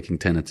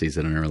troublemaking tendencies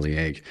at an early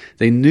age.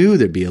 They knew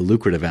there'd be a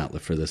lucrative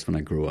outlet for this when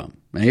I grew up.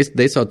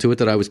 They saw to it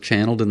that I was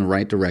channeled in the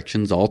right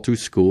directions all through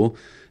school.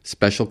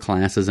 Special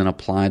classes in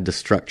applied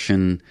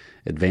destruction,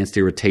 advanced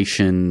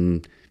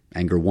irritation,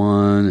 anger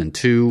 1 and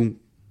 2.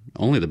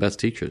 Only the best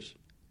teachers.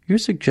 You're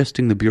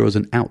suggesting the Bureau's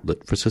an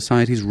outlet for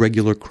society's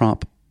regular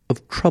crop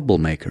of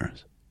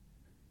troublemakers.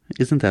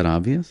 Isn't that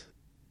obvious?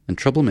 And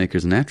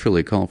troublemakers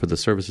naturally call for the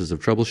services of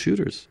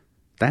troubleshooters.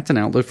 That's an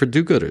outlet for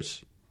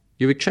do-gooders.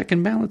 You have a check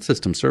and balance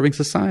system serving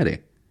society.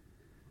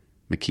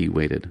 McKee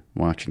waited,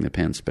 watching the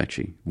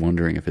Panspecie,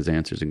 wondering if his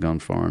answers had gone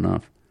far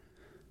enough.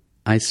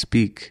 I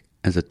speak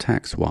as a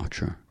tax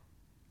watcher.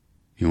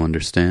 You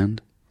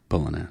understand?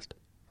 Bullen asked.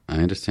 I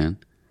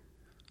understand.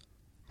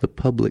 The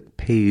public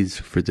pays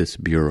for this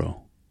Bureau.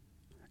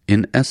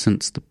 In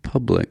essence, the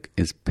public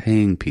is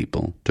paying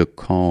people to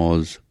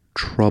cause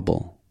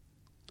trouble.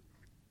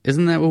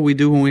 Isn't that what we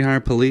do when we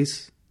hire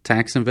police,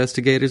 tax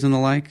investigators, and the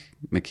like?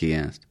 McKee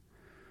asked.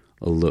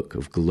 A look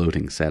of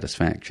gloating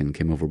satisfaction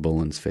came over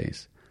Bullen's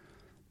face.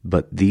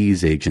 But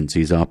these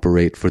agencies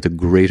operate for the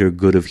greater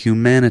good of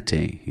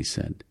humanity, he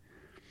said.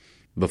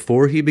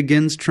 Before he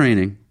begins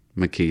training,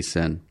 McKee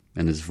said,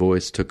 and his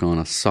voice took on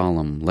a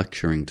solemn,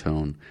 lecturing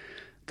tone,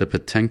 the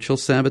potential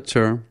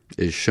saboteur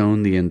is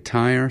shown the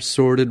entire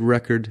sordid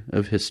record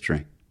of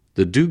history.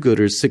 The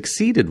do-gooders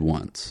succeeded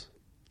once,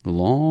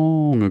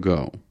 long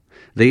ago.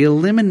 They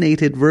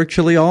eliminated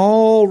virtually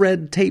all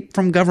red tape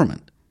from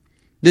government.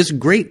 This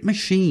great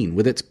machine,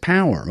 with its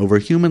power over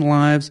human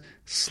lives,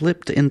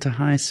 slipped into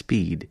high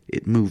speed.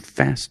 It moved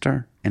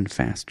faster and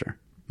faster.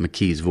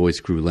 McKee's voice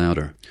grew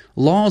louder.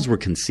 Laws were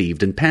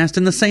conceived and passed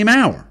in the same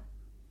hour.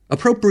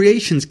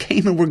 Appropriations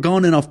came and were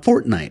gone in a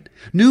fortnight.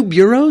 New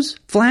bureaus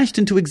flashed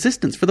into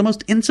existence for the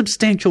most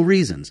insubstantial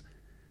reasons.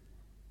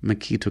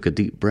 McKee took a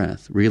deep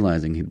breath,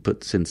 realizing he'd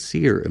put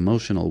sincere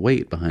emotional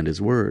weight behind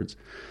his words.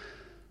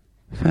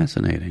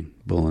 "Fascinating,"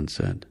 Bullen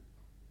said.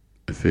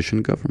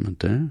 "Efficient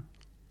government, eh?"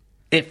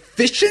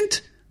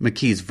 "Efficient?"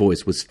 McKee's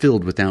voice was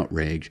filled with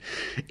outrage.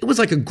 It was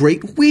like a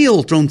great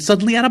wheel thrown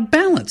suddenly out of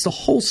balance. The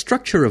whole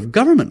structure of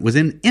government was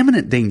in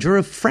imminent danger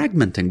of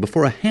fragmenting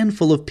before a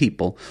handful of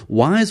people,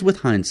 wise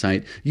with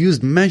hindsight,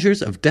 used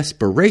measures of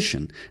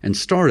desperation and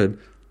started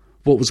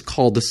what was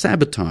called the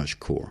Sabotage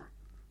Corps.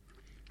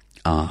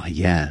 "Ah,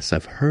 yes,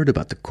 I've heard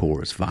about the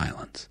Corps'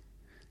 violence."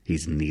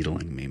 He's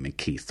needling me,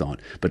 McKee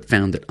thought, but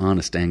found that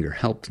honest anger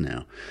helped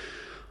now.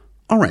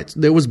 "All right,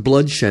 there was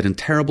bloodshed and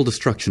terrible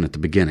destruction at the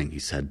beginning," he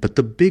said, "but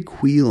the big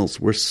wheels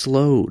were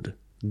slowed.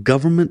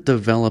 Government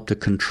developed a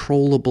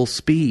controllable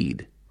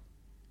speed."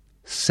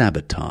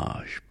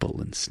 "Sabotage,"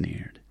 Bullen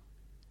sneered,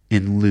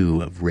 "in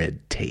lieu of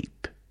red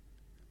tape."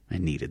 I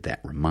needed that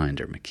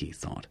reminder, McKee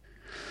thought.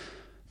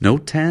 "No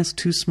task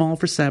too small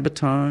for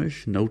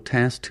sabotage, no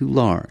task too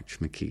large,"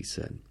 McKee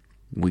said.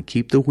 "We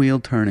keep the wheel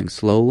turning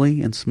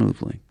slowly and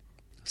smoothly.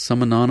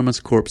 Some anonymous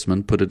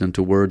corpsman put it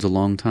into words a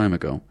long time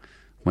ago.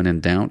 When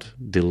in doubt,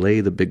 delay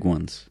the big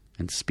ones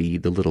and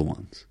speed the little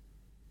ones."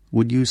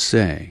 "Would you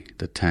say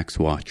the tax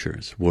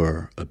watchers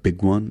were a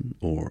big one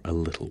or a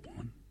little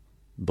one?"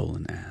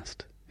 Bullen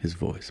asked, his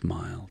voice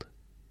mild.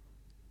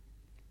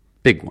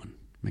 "Big one,"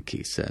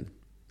 McKee said,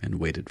 and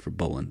waited for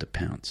Bullen to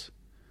pounce.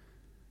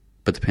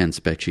 But the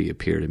Panspecchi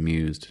appeared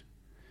amused.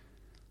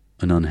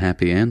 "An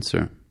unhappy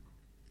answer."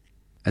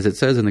 "As it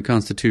says in the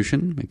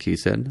Constitution," McKee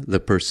said,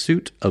 "the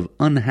pursuit of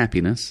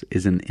unhappiness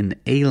is an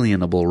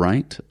inalienable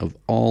right of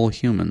all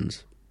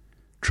humans."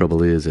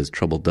 "Trouble is as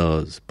trouble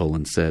does,"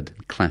 Bullen said,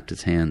 and clapped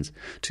his hands.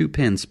 Two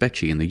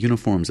Panspecchi in the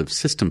uniforms of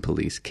system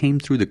police came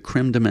through the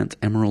creme de menthe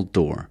emerald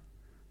door.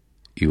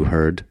 "You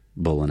heard?"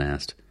 Bullen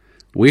asked.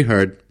 "We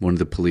heard," one of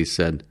the police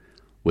said.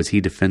 "Was he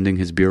defending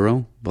his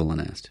bureau?" Bullen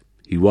asked.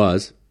 "He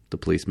was," the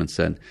policeman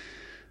said.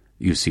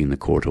 "You've seen the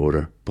court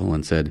order,"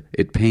 Bullen said.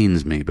 "It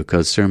pains me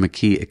because Sir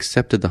McKee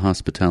accepted the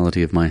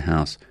hospitality of my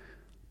house,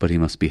 but he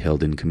must be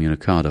held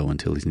incommunicado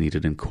until he's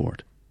needed in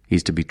court.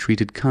 He's to be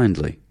treated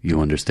kindly, you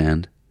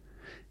understand."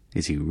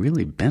 "Is he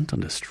really bent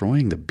on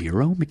destroying the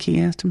bureau?" McKee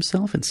asked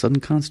himself in sudden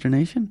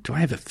consternation. "Do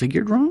I have it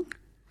figured wrong?"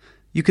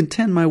 "You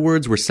contend my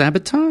words were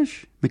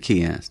sabotage?"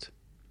 McKee asked.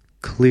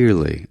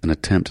 "Clearly an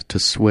attempt to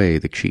sway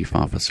the chief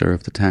officer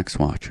of the tax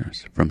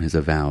watchers from his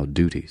avowed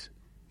duties,"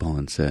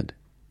 Bullen said.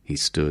 He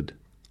stood,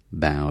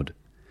 bowed.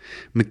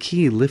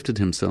 McKee lifted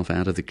himself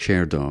out of the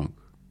chair dog,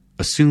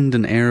 assumed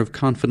an air of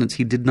confidence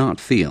he did not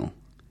feel.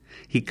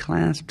 He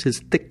clasped his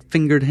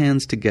thick-fingered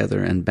hands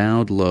together and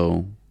bowed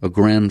low, a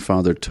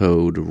grandfather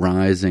toad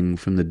rising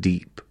from the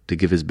deep to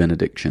give his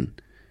benediction.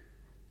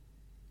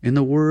 "In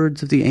the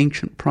words of the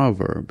ancient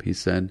proverb," he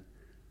said,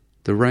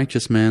 "the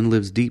righteous man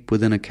lives deep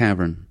within a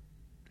cavern,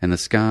 and the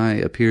sky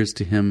appears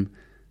to him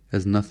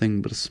as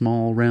nothing but a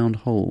small round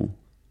hole."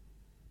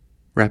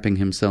 Wrapping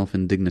himself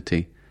in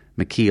dignity,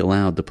 McKee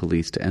allowed the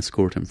police to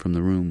escort him from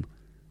the room.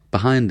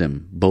 Behind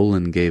him,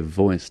 Bullen gave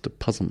voice to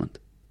puzzlement.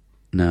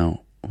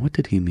 "Now, what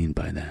did he mean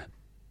by that?"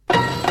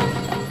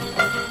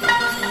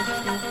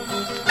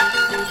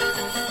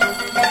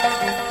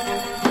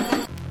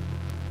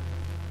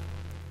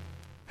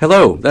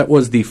 Hello, that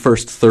was the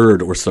first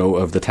third or so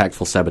of The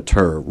Tactful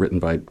Saboteur, written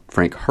by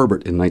Frank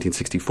Herbert in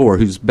 1964,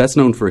 who's best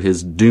known for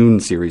his Dune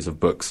series of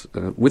books.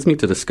 With me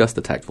to discuss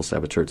The Tactful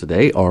Saboteur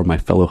today are my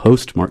fellow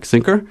host, Mark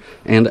Sinker,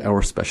 and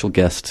our special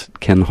guest,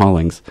 Ken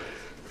Hollings.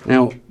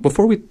 Now,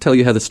 before we tell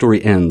you how the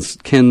story ends,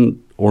 Ken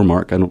or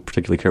Mark, I don't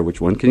particularly care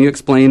which one, can you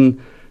explain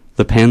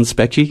the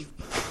Panspecchi,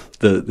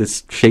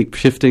 this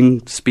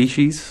shape-shifting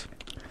species?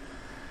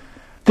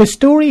 The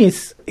story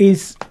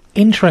is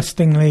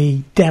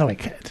interestingly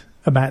delicate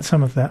about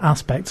some of the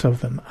aspects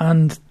of them,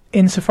 and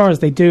insofar as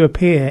they do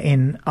appear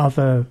in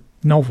other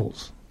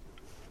novels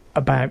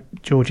about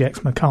George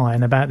X. Mackay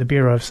and about the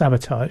Bureau of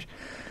Sabotage,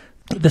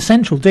 the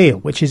central deal,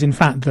 which is in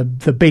fact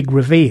the big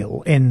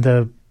reveal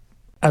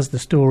as the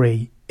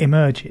story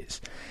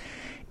emerges,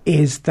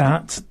 is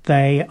that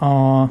they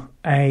are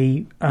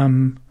a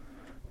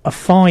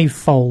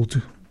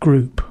five-fold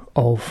group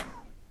of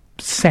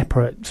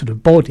separate sort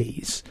of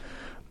bodies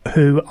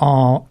who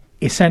are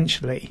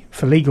essentially,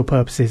 for legal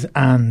purposes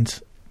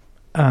and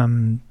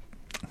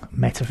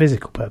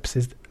metaphysical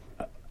purposes,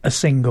 a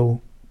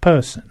single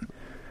person.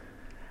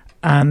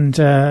 And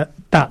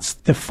that's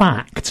the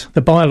fact,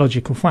 the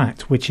biological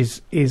fact, which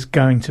is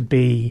going to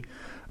be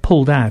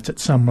pulled out at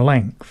some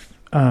length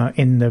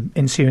in the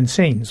ensuing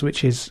scenes,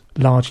 which is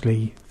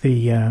largely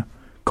the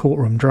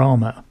courtroom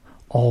drama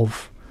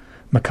of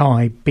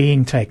Mackay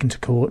being taken to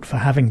court for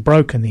having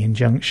broken the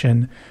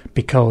injunction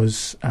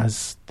because,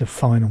 as the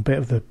final bit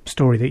of the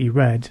story that you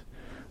read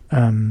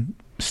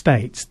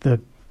states, the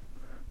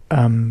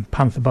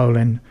Panther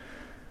Bolin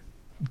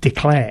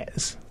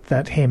declares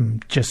that him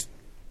just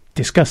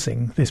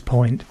discussing this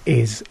point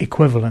is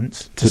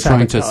equivalent to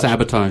trying to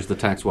sabotage the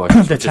tax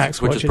watchers, the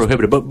tax which is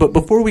prohibited. But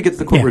before we get to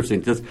the courtroom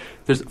scene,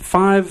 there's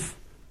five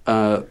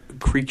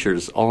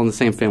creatures all in the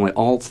same family,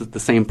 all the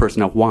same person.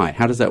 Now, why?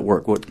 How does that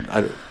work?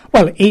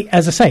 Well,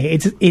 as I say,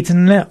 it's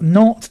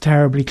not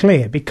terribly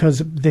clear, because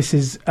this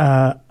is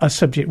a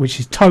subject which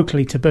is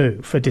totally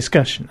taboo for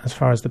discussion as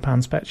far as the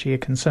Panspeci are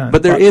concerned.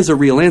 But there is a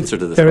real answer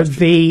to this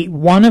question.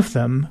 One of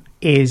them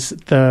is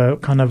the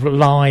kind of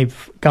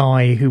live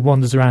guy who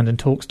wanders around and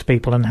talks to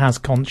people and has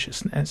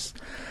consciousness.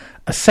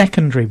 A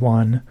secondary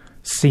one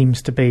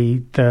seems to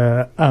be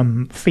the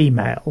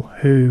female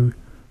who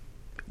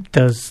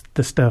does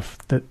the stuff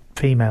that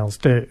females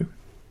do,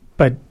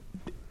 but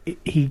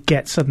he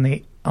gets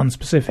suddenly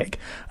unspecific.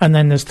 And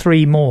then there's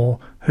three more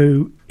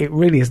who it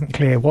really isn't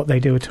clear what they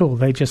do at all.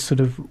 They just sort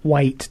of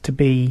wait to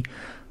be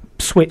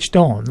switched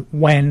on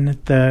when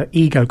the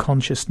ego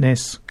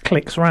consciousness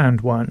clicks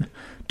around one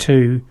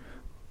to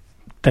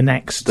the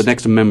next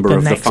member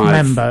of the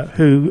five. Member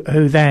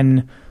who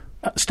then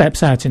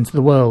steps out into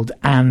the world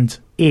and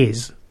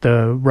is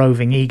the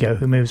roving ego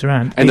who moves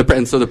around.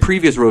 And so the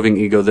previous roving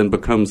ego then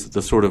becomes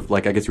the sort of,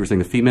 like, I guess you were saying,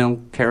 the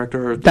female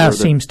character? That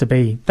seems to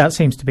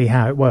be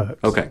how it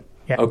works. Okay.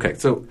 Yeah. Okay.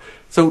 So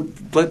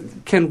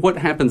Ken, what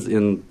happens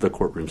in the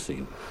courtroom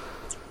scene?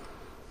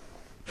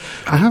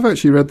 I have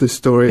actually read this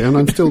story, and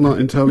I'm still not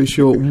entirely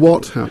sure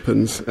what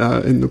happens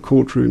in the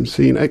courtroom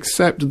scene,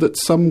 except that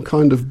some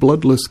kind of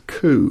bloodless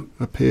coup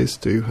appears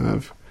to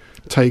have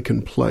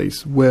taken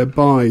place,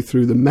 whereby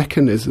through the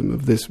mechanism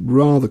of this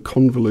rather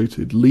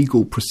convoluted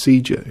legal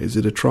procedure, is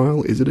it a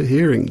trial, is it a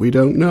hearing, we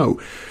don't know,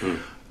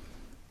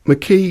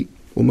 McKee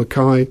or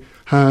Mackay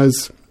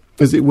has,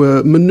 as it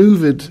were,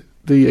 manoeuvred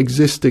the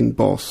existing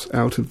boss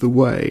out of the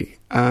way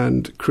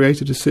and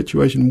created a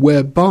situation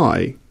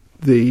whereby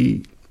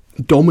the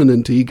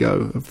dominant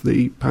ego of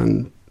the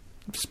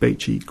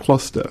Panspeci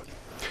cluster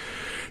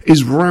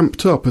is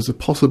ramped up as a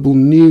possible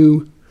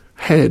new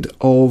head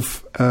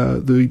of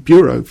the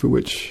bureau for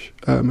which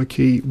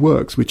McKee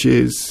works, which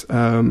is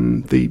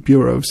the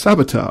Bureau of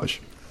Sabotage.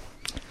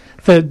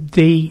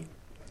 The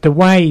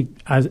way,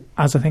 as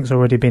I think has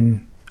already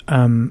been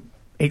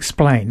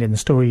explained in the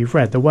story you've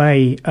read, the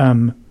way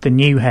the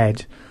new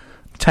head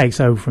takes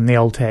over from the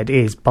old head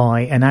is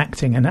by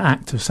enacting an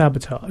act of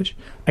sabotage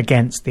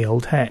against the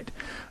old head.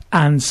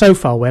 And so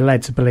far we're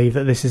led to believe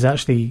that this is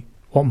actually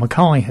what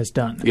Mackay has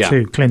done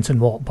to Clinton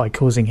Watt by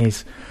causing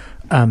his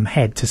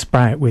head to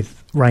sprout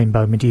with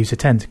rainbow Medusa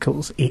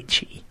tentacles,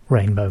 itchy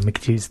rainbow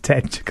Medusa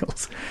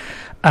tentacles.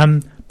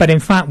 But in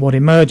fact what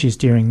emerges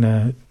during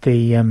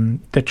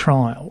the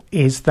trial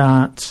is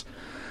that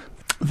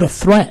the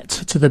threat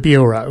to the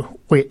Bureau,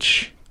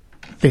 which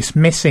this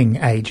missing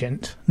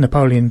agent,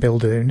 Napoleon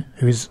Bildoon,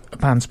 who is a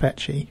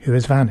Panspeci, who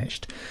has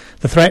vanished,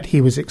 the threat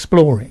he was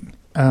exploring,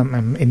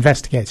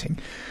 investigating,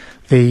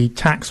 the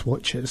tax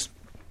watchers,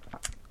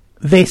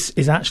 this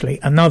is actually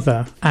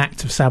another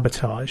act of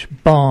sabotage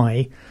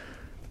by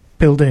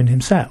Bildoon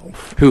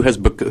himself, who has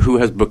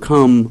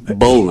become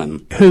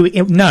Bolin.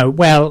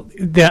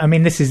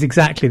 This is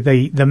exactly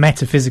the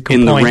metaphysical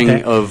in point the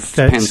ring of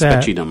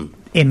Panspecidom.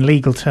 In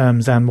legal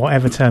terms and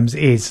whatever terms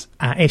is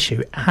at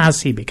issue,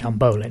 has he become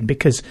Bolin?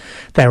 Because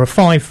they're a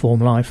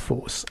five-form life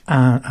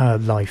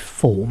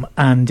form,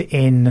 and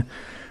in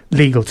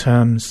legal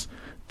terms,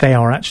 they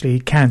are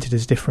actually counted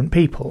as different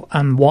people.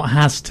 And what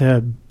has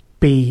to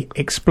be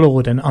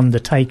explored and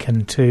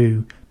undertaken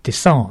to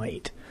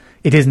decide,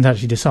 it isn't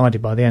actually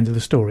decided by the end of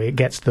the story, it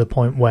gets to the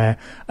point where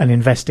an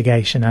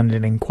investigation and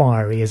an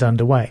inquiry is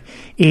underway,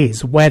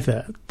 is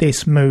whether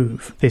this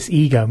move, this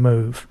ego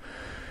move,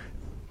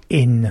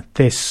 in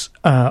this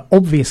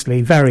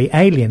obviously very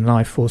alien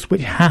life force,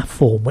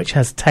 which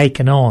has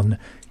taken on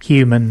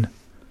human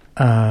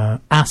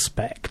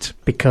aspect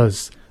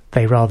because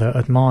they rather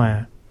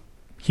admire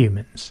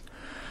humans,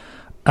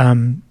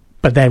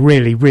 but they're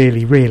really,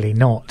 really, really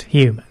not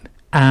human.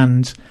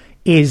 And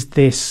is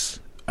this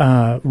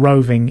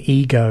roving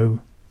ego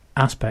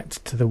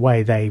aspect to the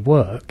way they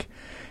work,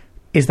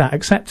 is that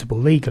acceptable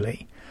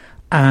legally?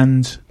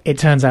 And it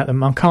turns out that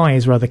Mackay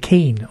is rather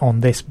keen on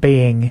this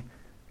being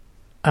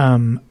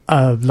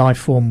a life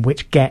form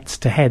which gets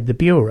to head the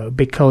Bureau,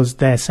 because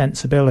their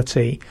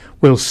sensibility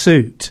will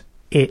suit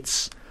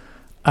its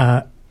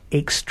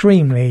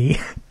extremely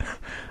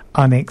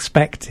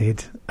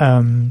unexpected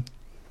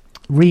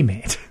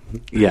remit.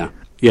 Yeah,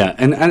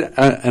 and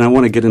I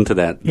want to get into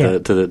that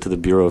to the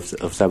Bureau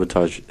of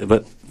Sabotage.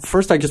 But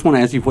first, I just want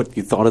to ask you what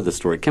you thought of the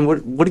story, Ken.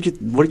 What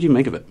did you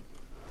make of it?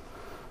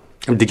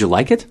 Did you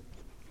like it?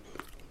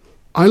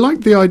 I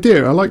liked the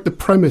idea. I liked the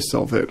premise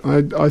of it.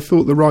 I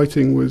thought the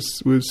writing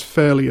was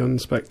fairly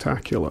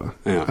unspectacular.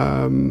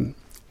 Yeah.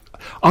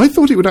 I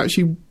thought it would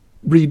actually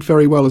read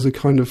very well as a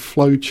kind of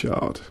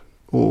flowchart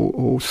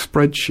or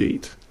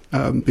spreadsheet,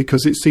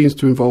 because it seems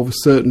to involve a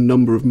certain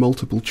number of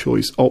multiple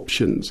choice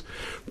options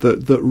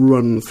that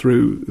run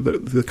through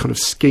the kind of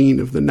skein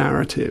of the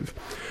narrative.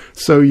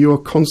 So you are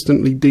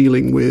constantly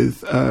dealing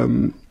with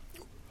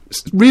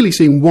really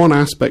seeing one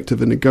aspect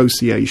of a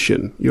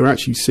negotiation. You're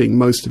actually seeing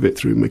most of it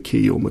through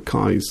McKee or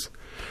Mackay's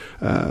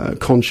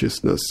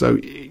consciousness. So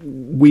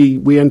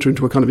we enter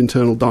into a kind of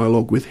internal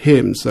dialogue with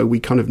him, so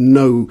we kind of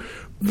know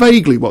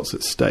vaguely what's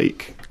at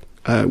stake,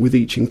 with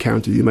each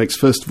encounter he makes,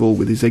 first of all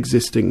with his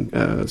existing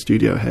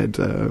studio head,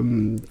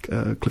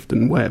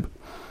 Clifton Webb.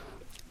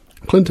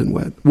 Clinton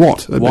Webb.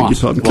 Watt, I beg your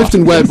pardon.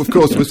 Clifton Webb, of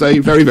course, was a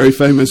very, very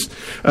famous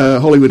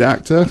Hollywood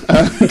actor.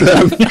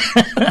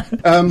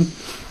 And,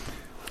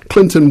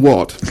 Clinton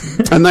Watt.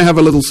 And they have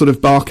a little sort of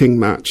barking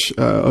match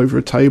over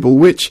a table,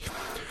 which,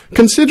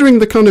 considering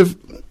the kind of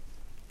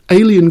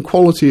alien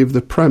quality of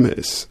the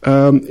premise,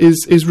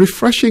 is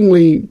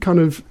refreshingly kind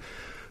of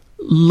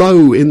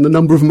low in the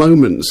number of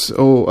moments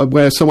or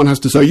where someone has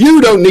to say,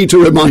 "You don't need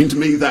to remind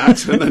me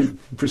that," and then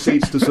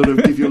proceeds to sort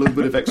of give you a little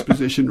bit of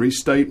expositionary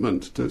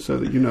statement so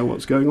that you know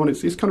what's going on.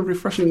 It's kind of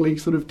refreshingly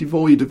sort of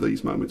devoid of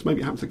these moments. Maybe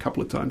it happens a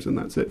couple of times and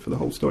that's it for the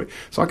whole story.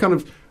 So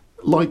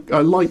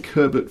I like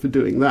Herbert for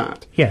doing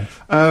that. Yes.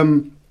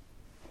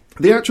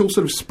 The actual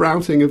sort of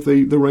sprouting of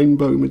the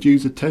rainbow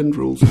Medusa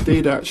tendrils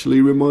did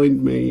actually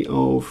remind me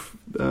of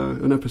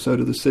an episode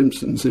of The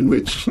Simpsons in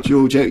which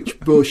George H.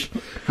 Bush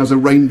has a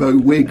rainbow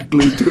wig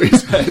glued to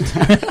his head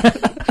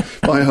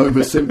by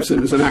Homer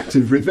Simpson as an act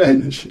of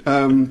revenge,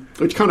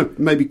 which kind of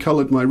maybe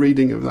coloured my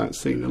reading of that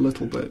scene a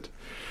little bit.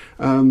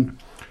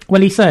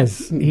 Well, he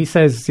says,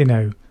 you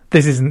know,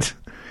 this isn't...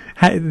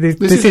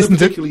 This isn't a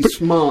particularly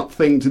smart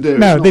thing to do.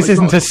 No, this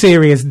isn't a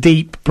serious,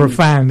 deep,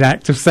 profound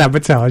act of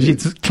sabotage.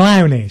 It's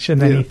clownish, and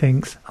then he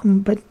thinks,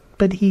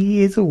 but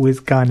he is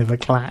always kind of a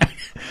clown.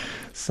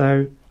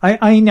 So I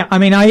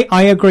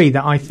agree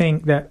that I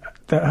think that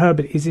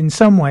Herbert is in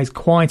some ways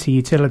quite a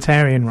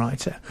utilitarian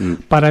writer,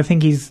 but I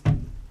think he's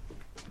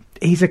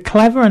a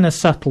clever and a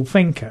subtle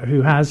thinker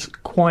who has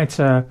quite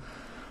a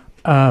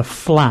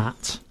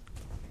flat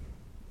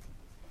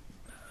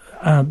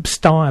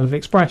style of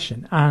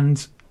expression,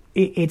 and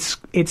it's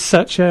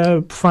such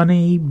a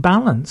funny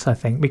balance, I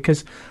think,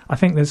 because I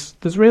think there's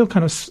real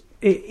kind of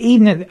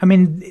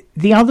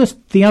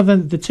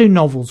the two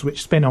novels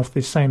which spin off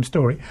this same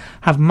story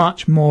have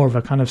much more of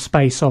a kind of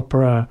space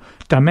opera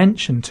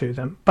dimension to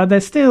them, but they're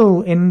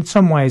still in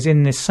some ways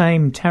in this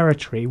same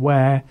territory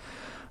where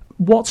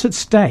what's at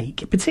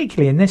stake,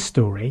 particularly in this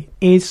story,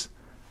 is,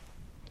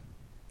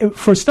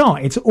 for a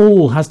start, it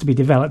all has to be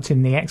developed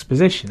in the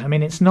exposition. I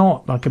mean, it's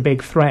not like a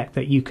big threat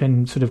that you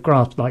can sort of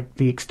grasp, like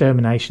the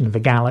extermination of the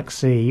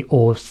galaxy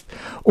or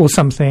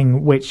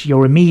something which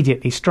you're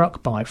immediately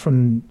struck by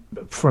from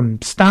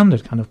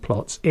standard kind of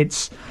plots.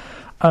 It's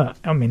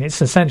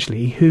it's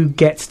essentially who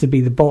gets to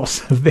be the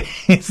boss of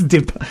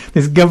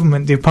this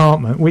government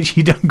department, which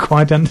you don't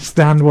quite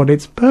understand what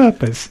its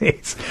purpose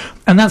is,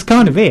 and that's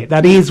kind of it.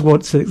 That is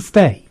what's at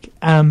stake,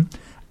 and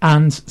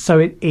so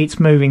it's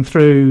moving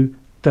through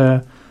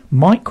the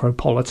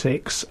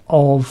micropolitics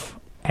of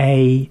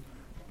a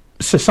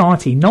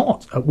society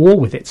not at war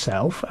with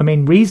itself. I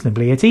mean,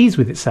 reasonably at ease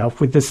with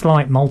itself, with the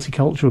slight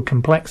multicultural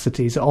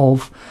complexities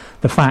of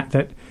the fact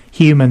that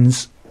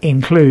humans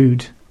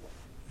include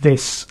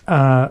this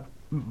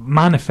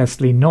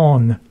manifestly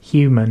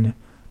non-human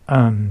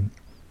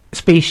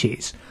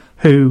species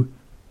who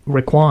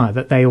require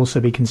that they also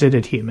be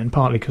considered human,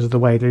 partly because of the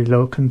way they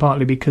look and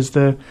partly because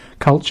the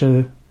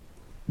culture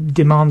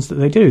demands that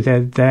they do.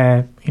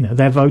 They're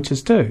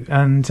voters too,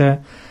 and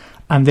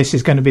this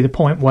is going to be the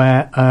point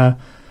where,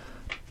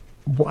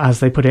 as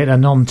they put it, a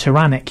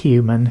non-tyrannic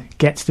human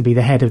gets to be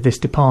the head of this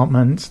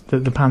department.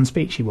 That the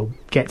pan-species will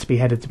get to be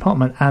head of the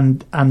department,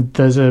 and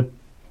there's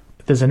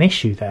an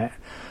issue there,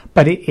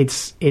 but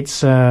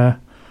it's a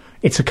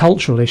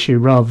cultural issue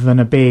rather than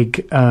a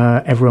big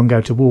everyone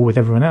go to war with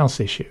everyone else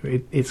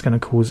issue. It's going to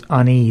cause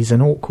unease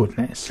and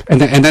awkwardness.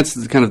 And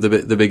that's kind of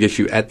the big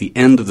issue at the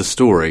end of the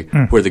story,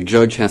 where the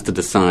judge has to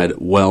decide,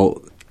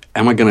 well,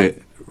 am I going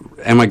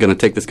to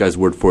take this guy's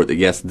word for it that,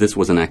 yes, this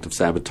was an act of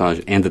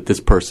sabotage and that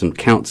this person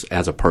counts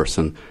as a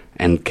person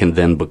and can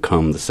then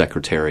become the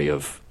secretary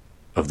of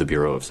the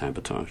Bureau of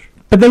Sabotage?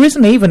 But there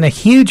isn't even a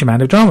huge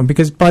amount of drama,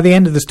 because by the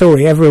end of the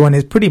story, everyone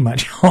is pretty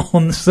much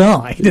on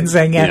side and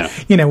saying,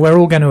 we're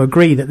all going to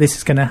agree that this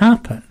is going to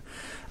happen.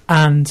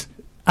 And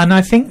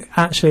I think,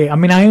 actually, I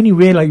mean, I only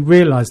really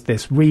realised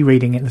this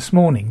rereading it this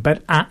morning,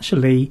 but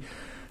actually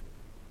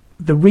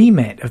the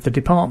remit of the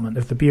department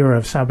of the Bureau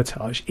of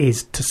Sabotage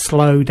is to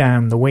slow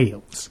down the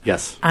wheels.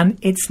 Yes. And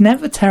it's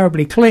never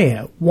terribly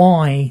clear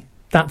why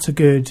that's a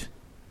good...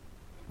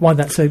 Well,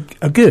 let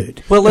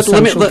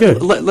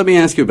me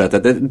ask you about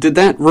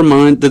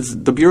that.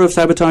 Does the Bureau of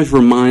Sabotage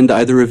remind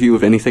either of you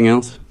of anything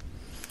else?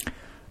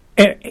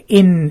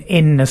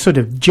 In a sort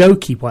of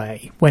jokey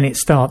way, when it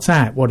starts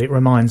out, what it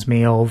reminds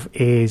me of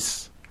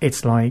is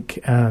it's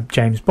like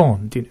James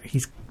Bond.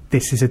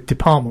 This is a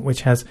department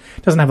which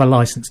doesn't have a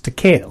license to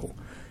kill.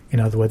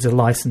 In other words, a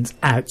license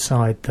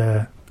outside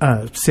the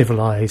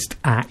civilized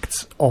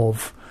acts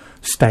of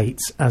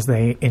states as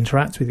they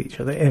interact with each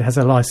other. It has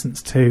a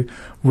license to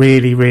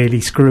really, really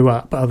screw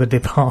up other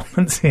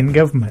departments in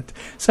government.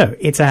 So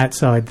it's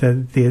outside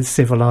the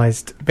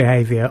civilized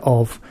behaviour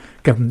of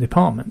government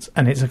departments,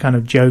 and it's a kind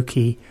of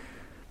jokey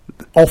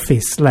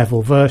office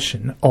level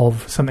version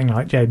of something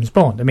like James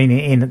Bond. I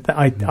mean,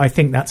 I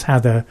think that's how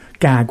the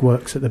gag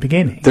works at the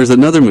beginning. There's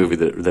another movie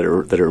that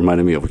it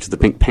reminded me of, which is The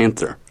Pink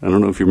Panther. I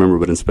don't know if you remember,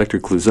 but Inspector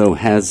Clouseau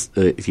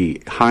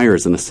he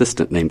hires an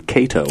assistant named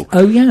Kato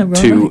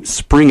to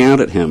spring out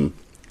at him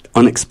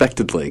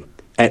unexpectedly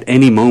at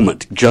any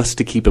moment, just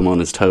to keep him on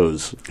his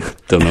toes.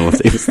 Don't know if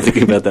he was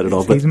thinking about that at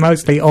all. But he's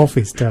mostly off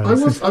his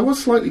toes. I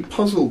was slightly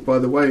puzzled by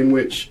the way in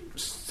which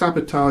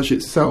sabotage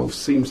itself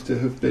seems to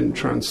have been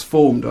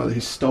transformed either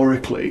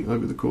historically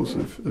over the course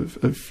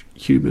of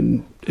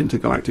human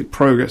intergalactic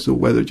progress, or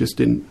whether just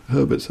in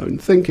Herbert's own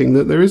thinking,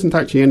 that there isn't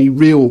actually any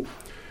real,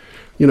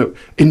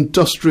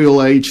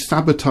 industrial age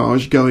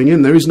sabotage going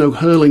in. There is no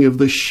hurling of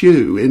the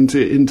shoe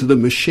into the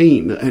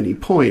machine at any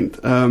point.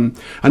 And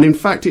in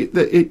fact,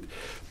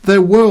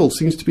 their world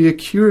seems to be a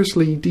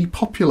curiously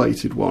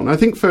depopulated one. I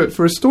think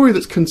for a story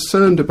that's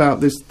concerned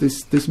about this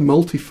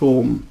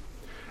multiform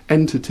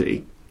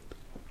entity,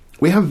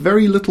 we have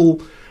very little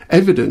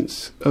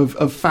evidence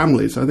of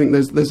families. I think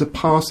there's a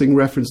passing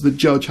reference. The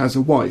judge has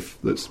a wife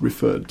that's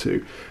referred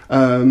to.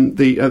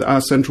 Our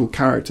central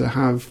character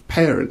have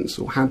parents,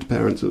 or had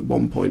parents at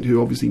one point,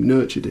 who obviously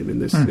nurtured him in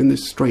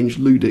this strange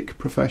ludic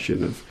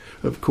profession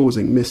of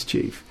causing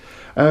mischief.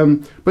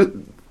 But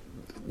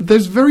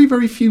there's very,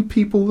 very few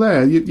people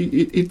there.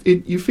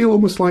 You feel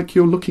almost like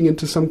you're looking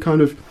into some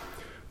kind of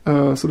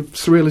sort of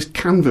surrealist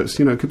canvas.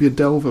 It could be a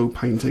Delvaux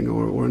painting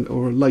or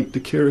a late de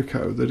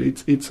Chirico. That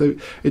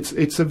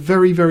it's a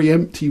very, very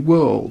empty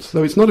world.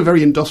 So it's not a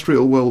very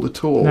industrial world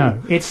at all.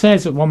 No, it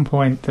says at one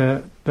point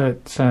that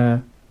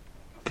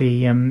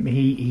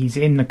he's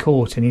in the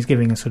court and he's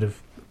giving a sort of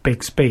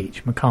big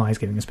speech. Mackay's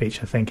giving a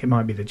speech. I think it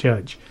might be the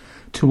judge,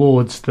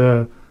 towards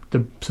the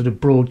sort of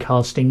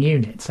broadcasting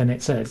units, and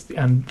it says,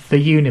 and the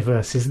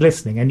universe is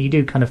listening, and you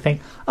do kind of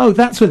think, oh,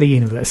 that's where the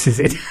universe is.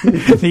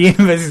 The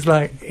universe is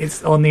like,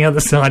 it's on the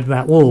other side of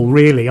that wall,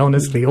 really,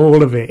 honestly,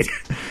 all of it.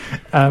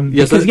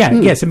 Yes,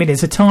 I mean,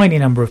 it's a tiny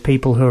number of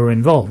people who are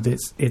involved.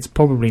 It's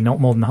probably not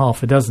more than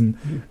half a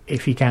dozen,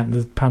 if you count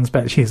the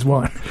Panspermia as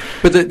one.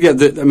 But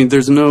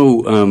there's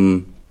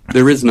no...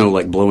 there is no,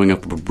 like, blowing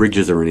up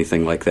bridges or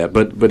anything like that,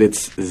 but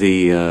it's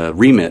the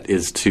remit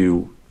is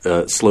to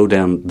slow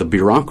down the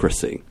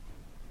bureaucracy.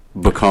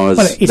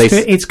 Because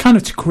it's kind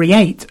of to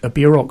create a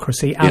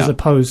bureaucracy as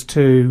opposed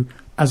to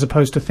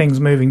things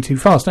moving too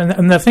fast.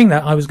 And the thing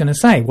that I was going to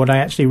say, what I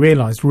actually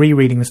realised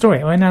rereading the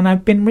story, and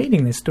I've been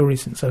reading this story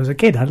since I was a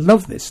kid. I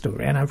love this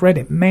story, and I've read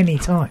it many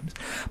times.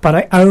 But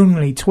I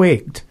only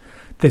twigged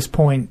this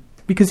point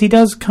because he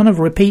does kind of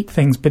repeat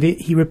things, but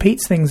he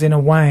repeats things in a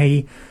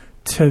way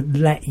to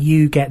let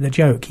you get the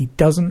joke. He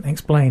doesn't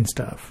explain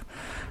stuff.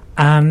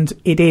 And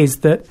it is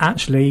that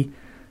actually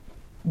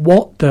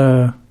what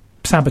the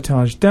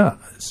sabotage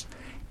does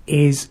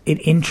is it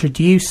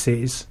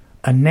introduces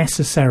a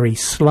necessary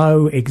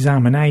slow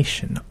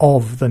examination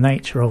of the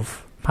nature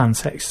of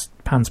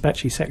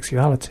panspechy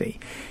sexuality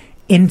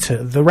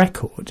into the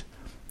record.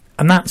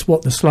 And that's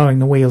what the slowing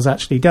the wheels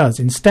actually does.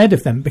 Instead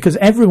of them, because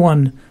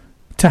everyone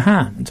to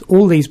hand,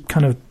 all these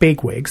kind of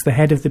bigwigs, the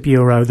head of the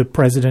bureau, the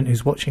president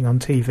who's watching on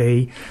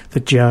TV, the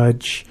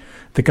judge,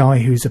 the guy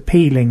who's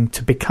appealing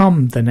to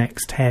become the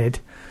next head,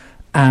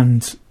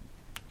 and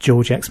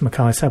George X.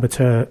 Mackay,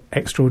 saboteur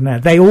extraordinaire,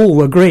 they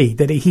all agree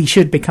that he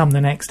should become the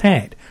next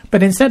head.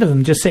 But instead of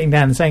them just sitting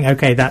down and saying,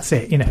 okay, that's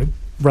it,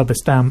 rubber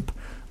stamp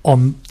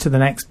on to the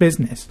next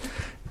business,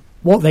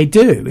 what they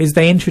do is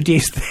they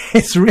introduce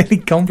this really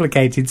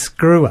complicated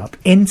screw-up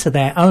into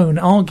their own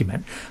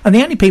argument. And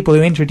the only people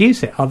who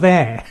introduce it are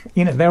there.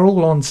 They're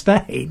all on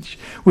stage.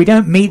 We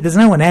don't meet, there's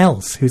no one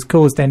else who's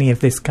caused any of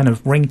this kind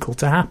of wrinkle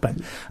to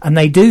happen. And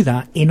they do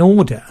that in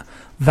order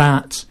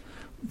that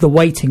the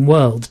waiting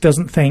world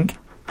doesn't think,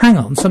 hang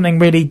on, something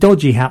really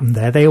dodgy happened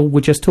there. They all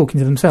were just talking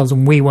to themselves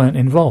and we weren't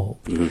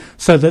involved. Mm-hmm.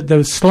 So that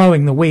the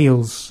slowing the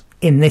wheels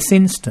in this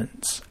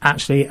instance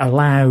actually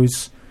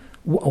allows,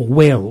 or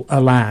will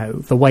allow,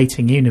 the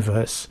waiting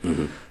universe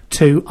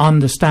to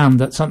understand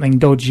that something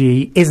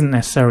dodgy isn't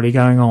necessarily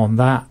going on,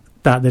 that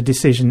the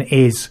decision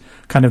is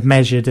kind of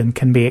measured and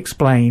can be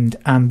explained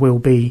and will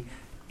be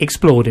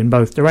explored in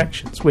both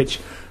directions, which...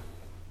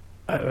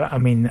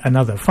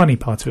 another funny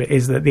part of it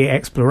is that the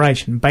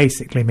exploration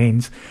basically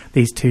means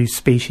these two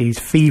species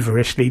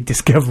feverishly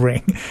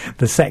discovering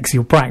the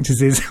sexual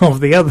practices of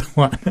the other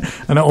one.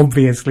 And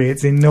obviously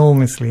it's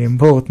enormously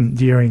important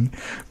during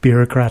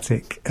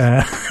bureaucratic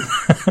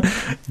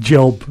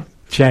job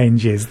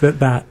changes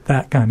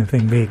that kind of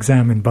thing be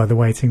examined by the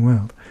waiting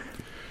world.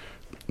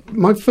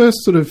 My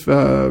first sort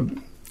of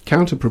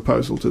counter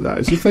proposal to that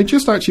is, if they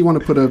just actually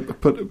want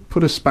to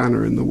put a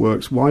spanner in the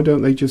works, why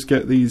don't they just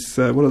get these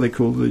what are they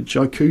called, the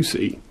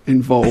Jaicusi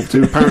involved,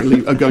 who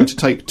apparently are going to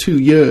take 2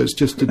 years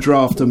just to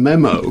draft a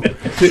memo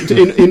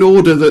in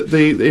order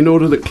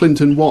that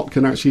Clinton Watt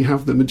can actually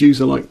have the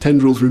Medusa-like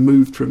tendrils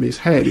removed from his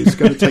head. It's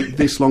going to take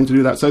this long to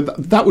do that. So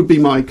that would be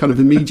my kind of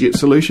immediate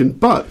solution.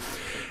 But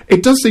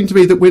it does seem to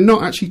me that we're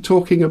not actually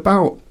talking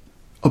about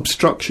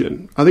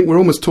obstruction. I think we're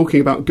almost talking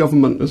about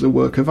government as a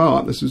work of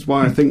art. This is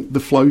why I think the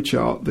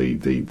flowchart, the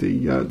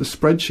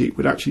spreadsheet,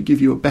 would actually give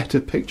you a better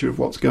picture of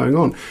what's going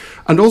on.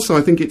 And also,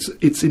 I think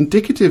it's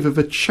indicative of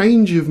a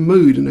change of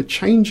mood and a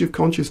change of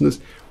consciousness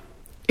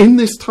in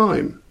this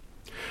time.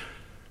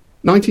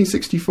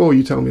 1964,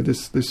 you tell me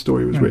this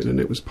story was written and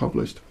it was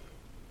published.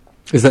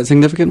 Is that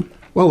significant?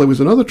 Well, there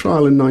was another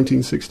trial in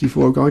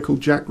 1964. A guy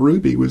called Jack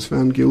Ruby was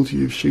found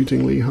guilty of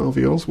shooting Lee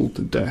Harvey Oswald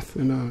to death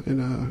in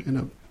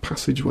a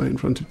passageway in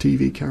front of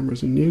TV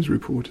cameras and news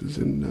reporters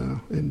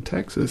in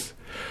Texas.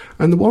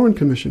 And the Warren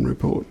Commission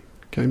report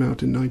came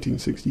out in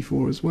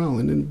 1964 as well.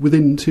 And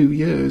within 2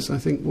 years, I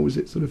think, what was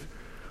it, sort of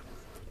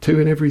 2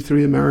 in every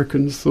 3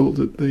 Americans thought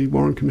that the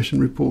Warren Commission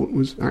report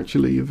was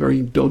actually a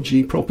very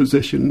dodgy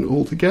proposition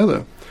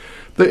altogether.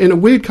 That in a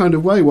weird kind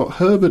of way, what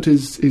Herbert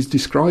is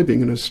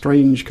describing in a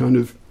strange kind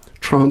of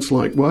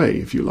trance-like way,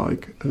 if you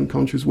like,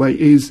 unconscious way,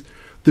 is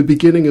the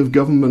beginning of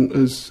government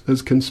as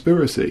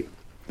conspiracy,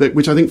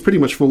 which I think pretty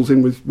much falls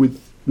in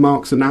with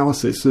Mark's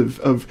analysis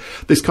of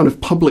this kind of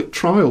public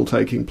trial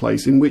taking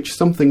place in which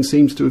something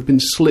seems to have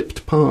been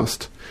slipped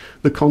past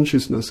the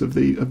consciousness of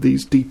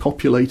these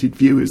depopulated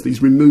viewers,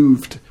 these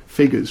removed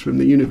figures from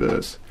the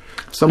universe.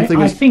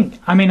 I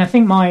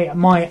think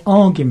my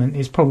argument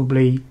is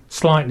probably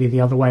slightly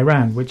the other way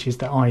around, which is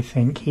that I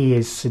think he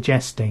is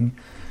suggesting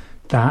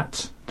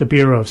that the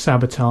Bureau of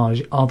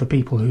Sabotage are the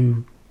people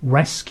who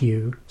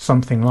rescue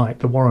something like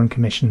the Warren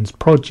Commission's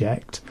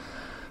project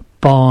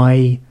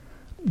by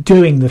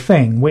doing the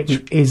thing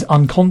which is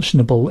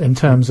unconscionable in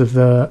terms of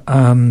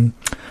the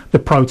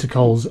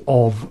protocols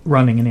of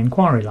running an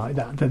inquiry like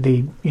that. That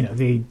the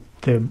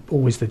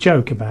always the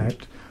joke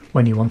about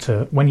when you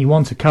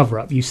want to cover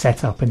up, you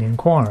set up an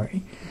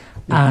inquiry,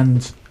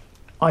 and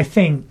I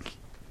think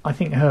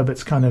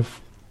Herbert's kind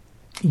of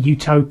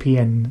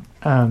utopian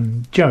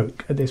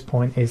joke at this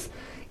point is,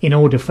 in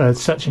order for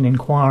such an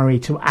inquiry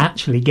to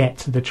actually get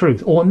to the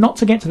truth, or not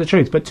to get to the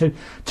truth, but to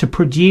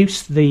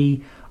produce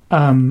the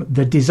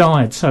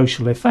desired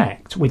social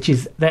effect, which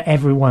is that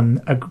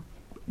everyone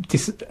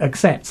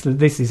accepts that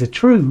this is a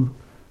true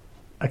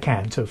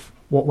account of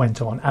what went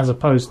on, as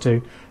opposed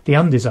to the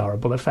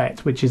undesirable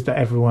effect, which is that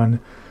everyone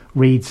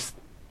reads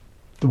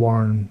the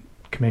Warren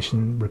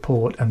Commission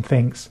report and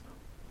thinks,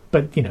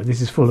 but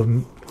this is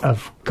full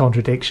of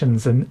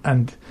contradictions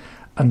and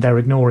they're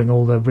ignoring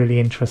all the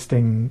really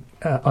interesting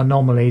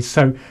anomalies,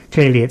 so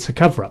clearly it's a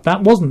cover-up.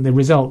 That wasn't the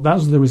result. That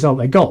was the result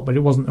they got, but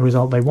it wasn't the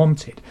result they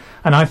wanted.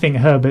 And I think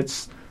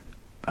Herbert's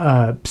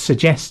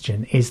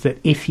suggestion is that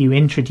if you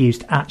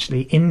introduced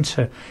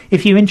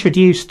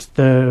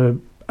the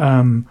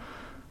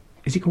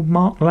is he called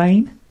Mark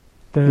Lane?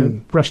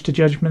 The Rush to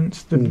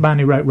Judgment, the man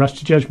who wrote Rush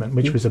to Judgment,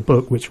 which was a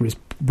book which was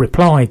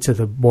replied to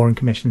the Warren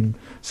Commission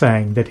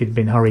saying that he'd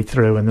been hurried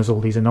through and there's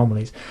all these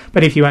anomalies.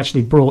 But if you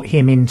actually brought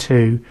him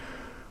into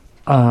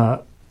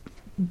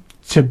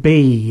to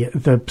be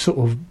the sort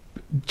of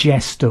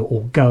jester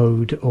or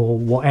goad or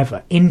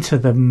whatever into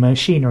the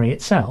machinery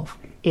itself,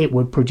 it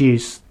would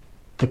produce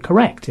the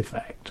correct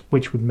effect,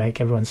 which would make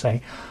everyone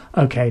say,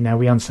 okay, now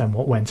we understand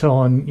what went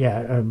on,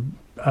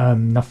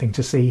 nothing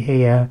to see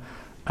here,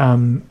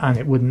 and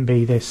it wouldn't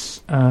be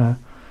this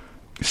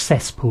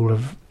cesspool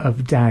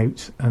of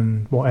doubt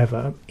and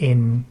whatever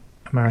in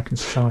American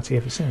society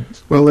ever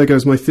since. Well, there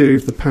goes my theory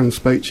of the Pan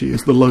Spacey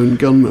as the lone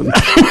gunman.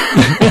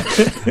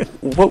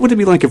 What would it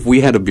be like if we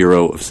had a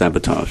Bureau of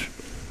Sabotage?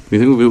 Do you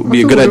think it would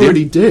be a good idea? We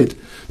already did.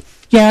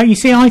 Yeah, you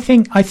see, I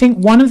think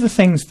one of the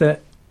things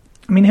that,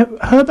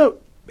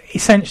 Herbert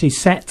essentially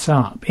sets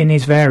up in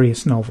his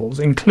various novels,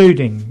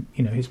 including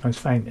his most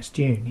famous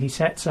Dune, he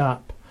sets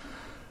up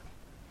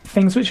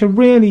things which are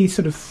really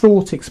sort of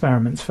thought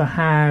experiments for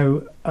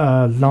how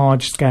a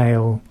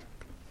large-scale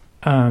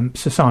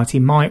society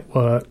might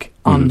work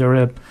under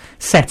a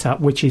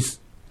setup which is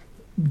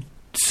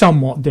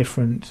somewhat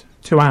different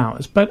to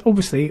ours, but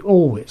obviously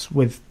always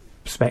with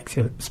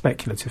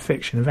speculative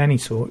fiction of any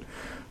sort.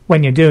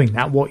 When you're doing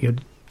that, what you're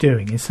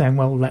doing is saying,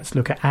 well, let's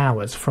look at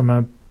ours from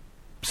a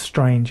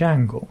strange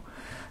angle.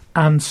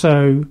 And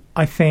so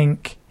I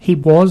think he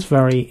was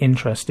very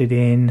interested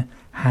in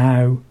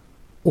how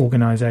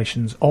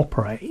organisations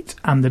operate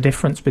and the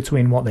difference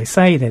between what they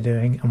say they're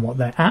doing and what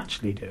they're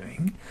actually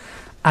doing,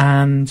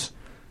 and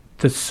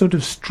the sort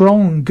of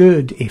strong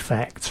good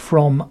effects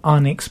from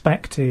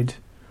unexpected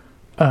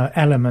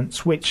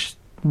elements which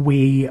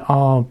we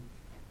are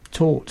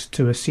taught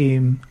to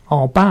assume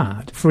are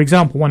bad. For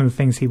example, one of the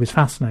things he was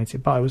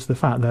fascinated by was the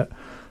fact that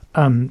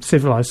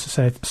civilised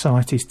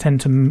societies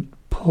tend to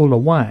pull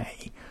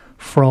away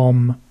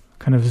from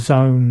kind of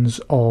zones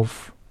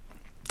of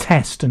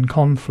test and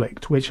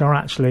conflict, which are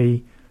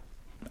actually,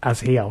 as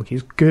he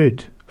argues,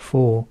 good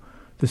for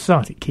the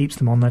society. It keeps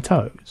them on their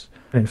toes.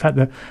 And in fact,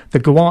 the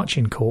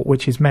Gowachin court,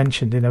 which is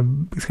mentioned in a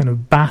kind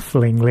of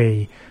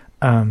bafflingly...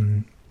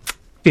 the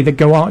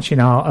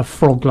Gowachin are a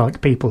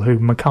frog-like people who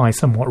Mackay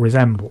somewhat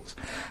resembles.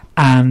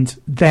 And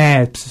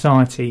their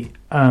society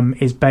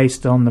is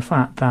based on the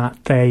fact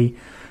that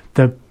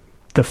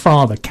the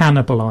father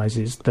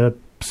cannibalises the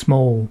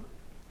small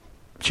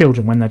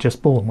children when they're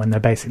just born, when they're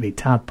basically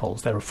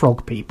tadpoles. They're a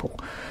frog people.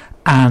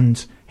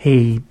 And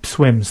he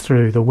swims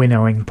through the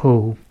winnowing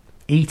pool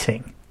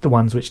eating the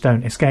ones which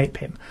don't escape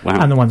him. Wow.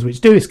 And the ones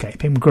which do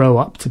escape him grow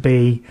up to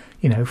be,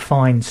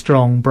 fine,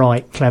 strong,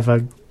 bright,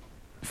 clever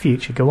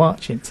future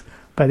Gawachins.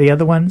 But the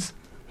other ones,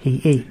 he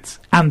eats.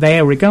 And they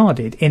are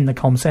regarded in the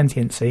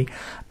Comsentiency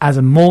as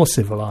a more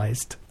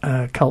civilized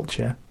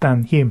culture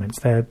than humans.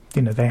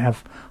 They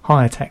have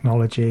higher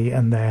technology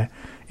and their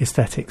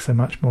aesthetics are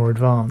much more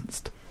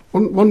advanced.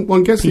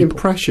 One gets the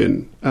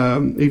impression,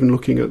 even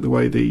looking at the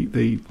way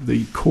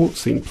the court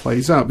scene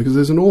plays out, because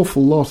there's an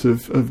awful lot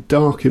of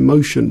dark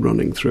emotion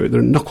running through it.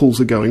 Their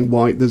knuckles are going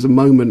white. There's a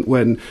moment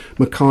when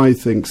Mackay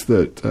thinks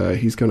that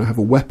he's going to have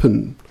a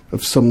weapon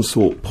of some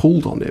sort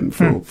pulled on him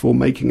for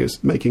making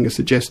a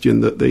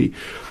suggestion that the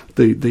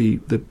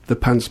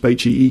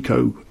Panspace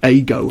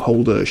ego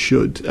holder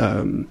should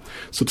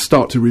sort of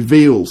start to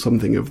reveal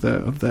something of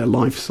their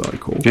life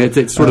cycle. Yeah,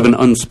 it's sort of an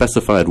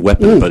unspecified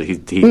weapon, but he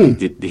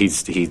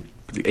anticipates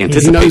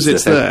he knows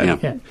it's there.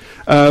 Yeah.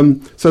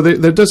 So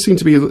there does seem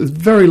to be a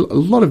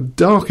lot of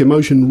dark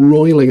emotion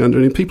roiling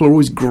underneath. People are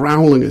always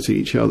growling at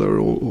each other,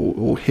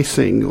 or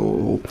hissing,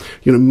 or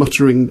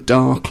muttering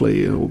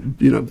darkly, or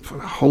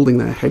holding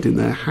their head in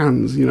their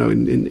hands,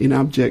 in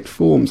abject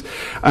forms,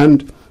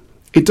 and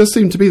it does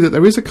seem to be that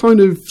there is a kind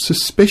of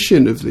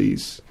suspicion of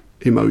these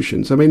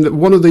emotions. I mean,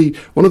 one of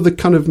the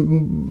kind of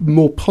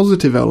more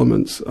positive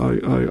elements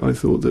I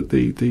thought that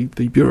the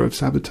Bureau of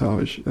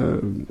Sabotage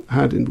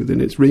had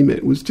within its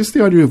remit was just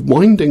the idea of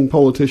winding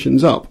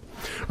politicians up.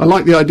 I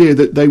like the idea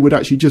that they would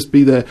actually just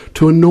be there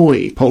to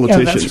annoy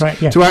politicians. Yeah, that's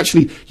right, yeah. To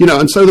actually,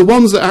 and so the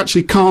ones that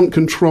actually can't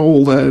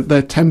control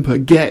their temper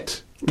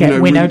get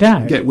winnowed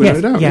out. Get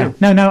winnowed out. Yeah.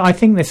 No. I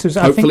think this was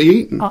hopefully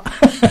eaten.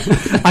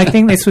 I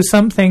think this was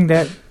something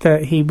that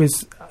he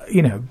was,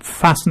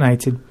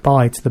 fascinated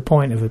by to the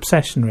point of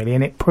obsession, really,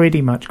 and it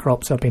pretty much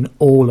crops up in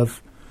all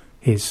of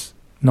his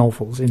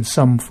novels in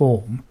some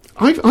form.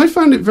 I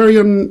found it very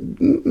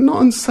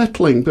not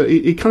unsettling, but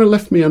it kind of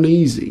left me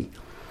uneasy.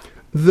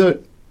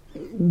 That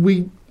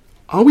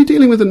are we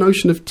dealing with a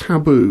notion of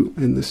taboo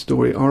in this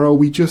story, or are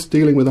we just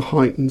dealing with a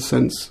heightened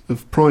sense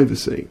of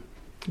privacy?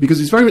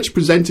 Because it's very much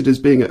presented as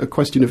being a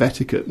question of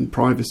etiquette and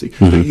privacy.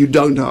 Mm-hmm. That you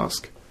don't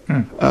ask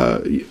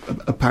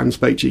a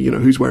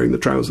Panspace, who's wearing the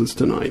trousers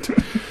tonight.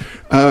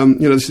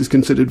 This is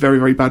considered very,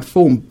 very bad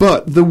form.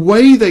 But the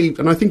way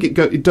and I think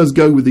it does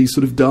go with these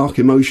sort of dark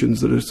emotions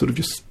that are sort of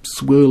just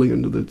swirling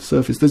under the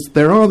surface.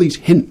 There are these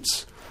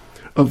hints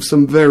of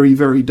some very,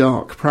 very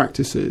dark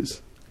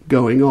practices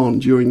going on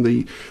during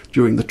the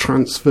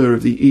transfer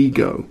of the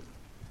ego.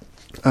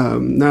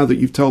 Now that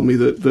you've told me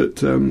that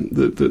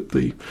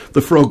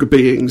the frog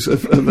beings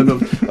of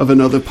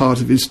another part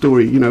of his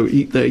story,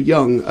 eat their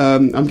young,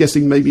 I'm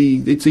guessing maybe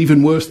it's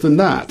even worse than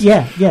that.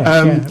 Yeah.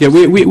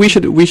 We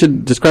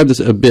should describe this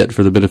a bit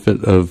for the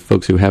benefit of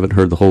folks who haven't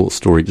heard the whole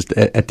story. Just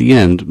at the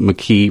end,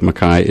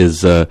 Mackay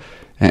is.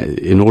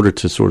 In order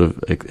to sort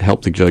of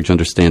help the judge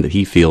understand that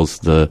he feels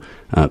the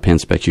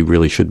Panspace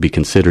really should be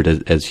considered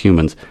as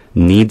humans,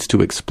 needs to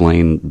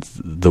explain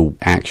the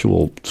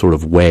actual sort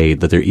of way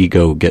that their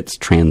ego gets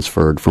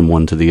transferred from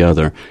one to the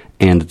other.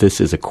 And this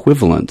is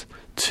equivalent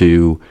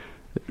to,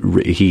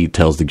 he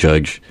tells the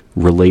judge,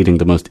 relating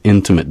the most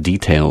intimate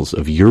details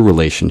of your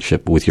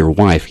relationship with your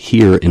wife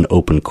here in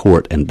open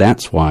court. And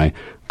that's why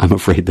I'm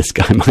afraid this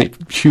guy might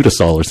shoot us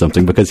all or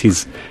something, because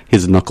his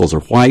knuckles are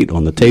white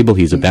on the table.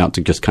 He's about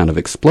to just kind of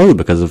explode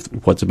because of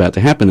what's about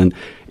to happen. And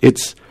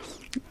it's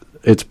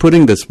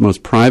putting this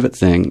most private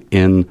thing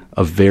in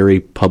a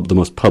the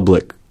most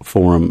public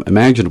forum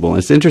imaginable. And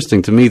it's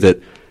interesting to me that,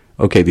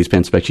 okay, these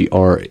Panspace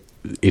are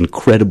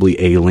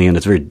incredibly alien.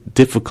 It's very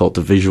difficult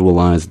to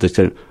visualize this,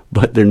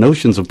 but their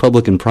notions of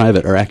public and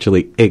private are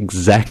actually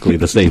exactly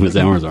the same as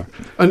ours are.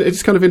 And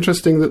it's kind of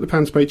interesting that the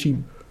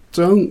Panspace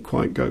don't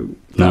quite go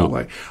that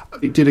way.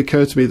 It did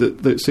occur to me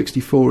that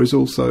 64 is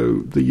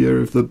also the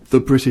year of the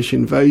British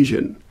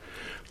invasion.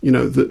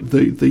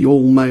 The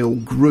all-male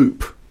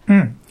group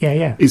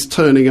is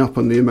turning up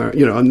on the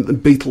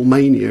and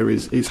Beatlemania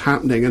is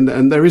happening,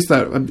 and there is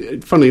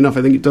that. Funnily enough,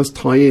 I think it does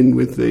tie in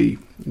with the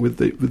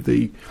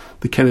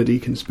Kennedy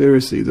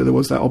conspiracy. That there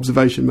was that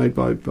observation made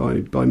by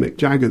Mick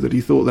Jagger that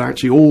he thought that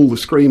actually all the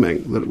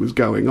screaming that was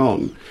going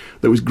on,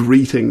 that was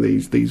greeting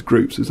these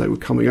groups as they were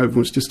coming over,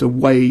 was just a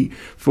way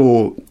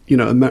for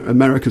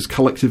America's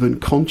collective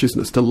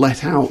unconsciousness to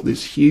let out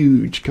this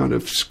huge kind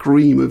of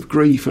scream of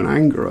grief and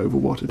anger over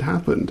what had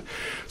happened.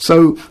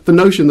 So the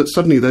notion that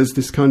suddenly there's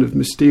this kind of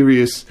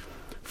mysterious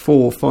 4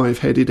 or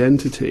 5-headed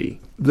entity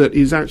that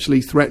is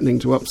actually threatening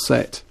to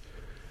upset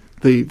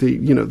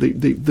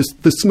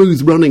the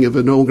smooth running of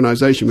an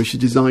organisation which is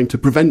designed to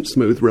prevent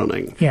smooth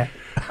running. Yeah.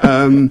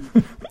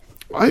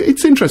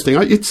 It's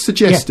interesting. It's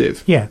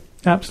suggestive. Yeah,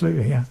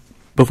 absolutely, yeah.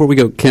 Before we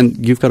go, Ken,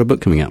 you've got a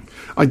book coming out.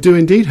 I do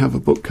indeed have a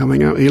book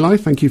coming out, Eli.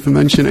 Thank you for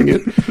mentioning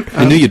it.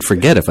 I knew you'd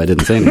forget if I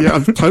didn't say anything. Yeah,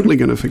 I'm totally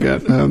going to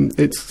forget.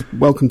 It's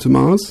Welcome to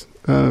Mars.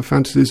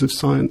 Fantasies of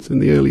Science in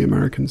the Early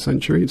American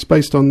Century. It's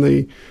based on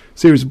the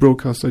series of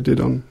broadcasts I did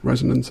on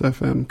Resonance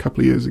FM a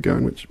couple of years ago,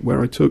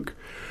 where I took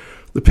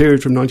the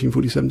period from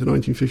 1947 to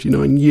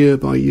 1959, year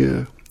by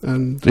year.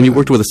 And you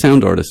worked with a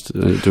sound artist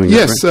doing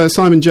yes, that, right?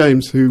 Simon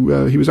James,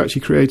 who he was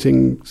actually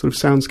creating sort of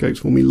soundscapes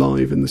for me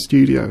live in the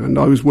studio, and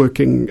I was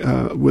working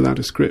without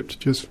a script,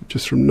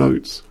 just from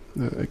notes,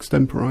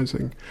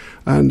 extemporizing.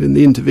 And in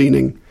the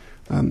intervening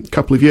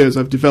couple of years,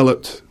 I've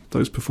developed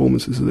those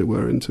performances, as it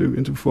were,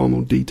 into a far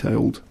more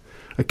detailed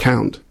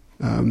account.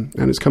 And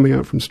it's coming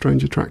out from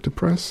Strange Attractor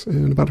Press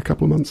in about a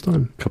couple of months'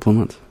 time. Couple of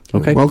months.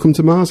 Okay. Welcome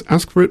to Mars.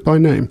 Ask for it by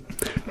name.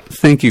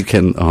 Thank you,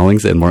 Ken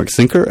Hollings and Mark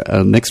Sinker.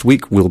 Next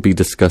week, we'll be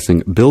discussing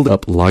Build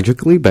Up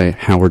Logically by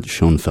Howard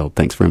Schoenfeld.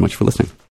 Thanks very much for listening.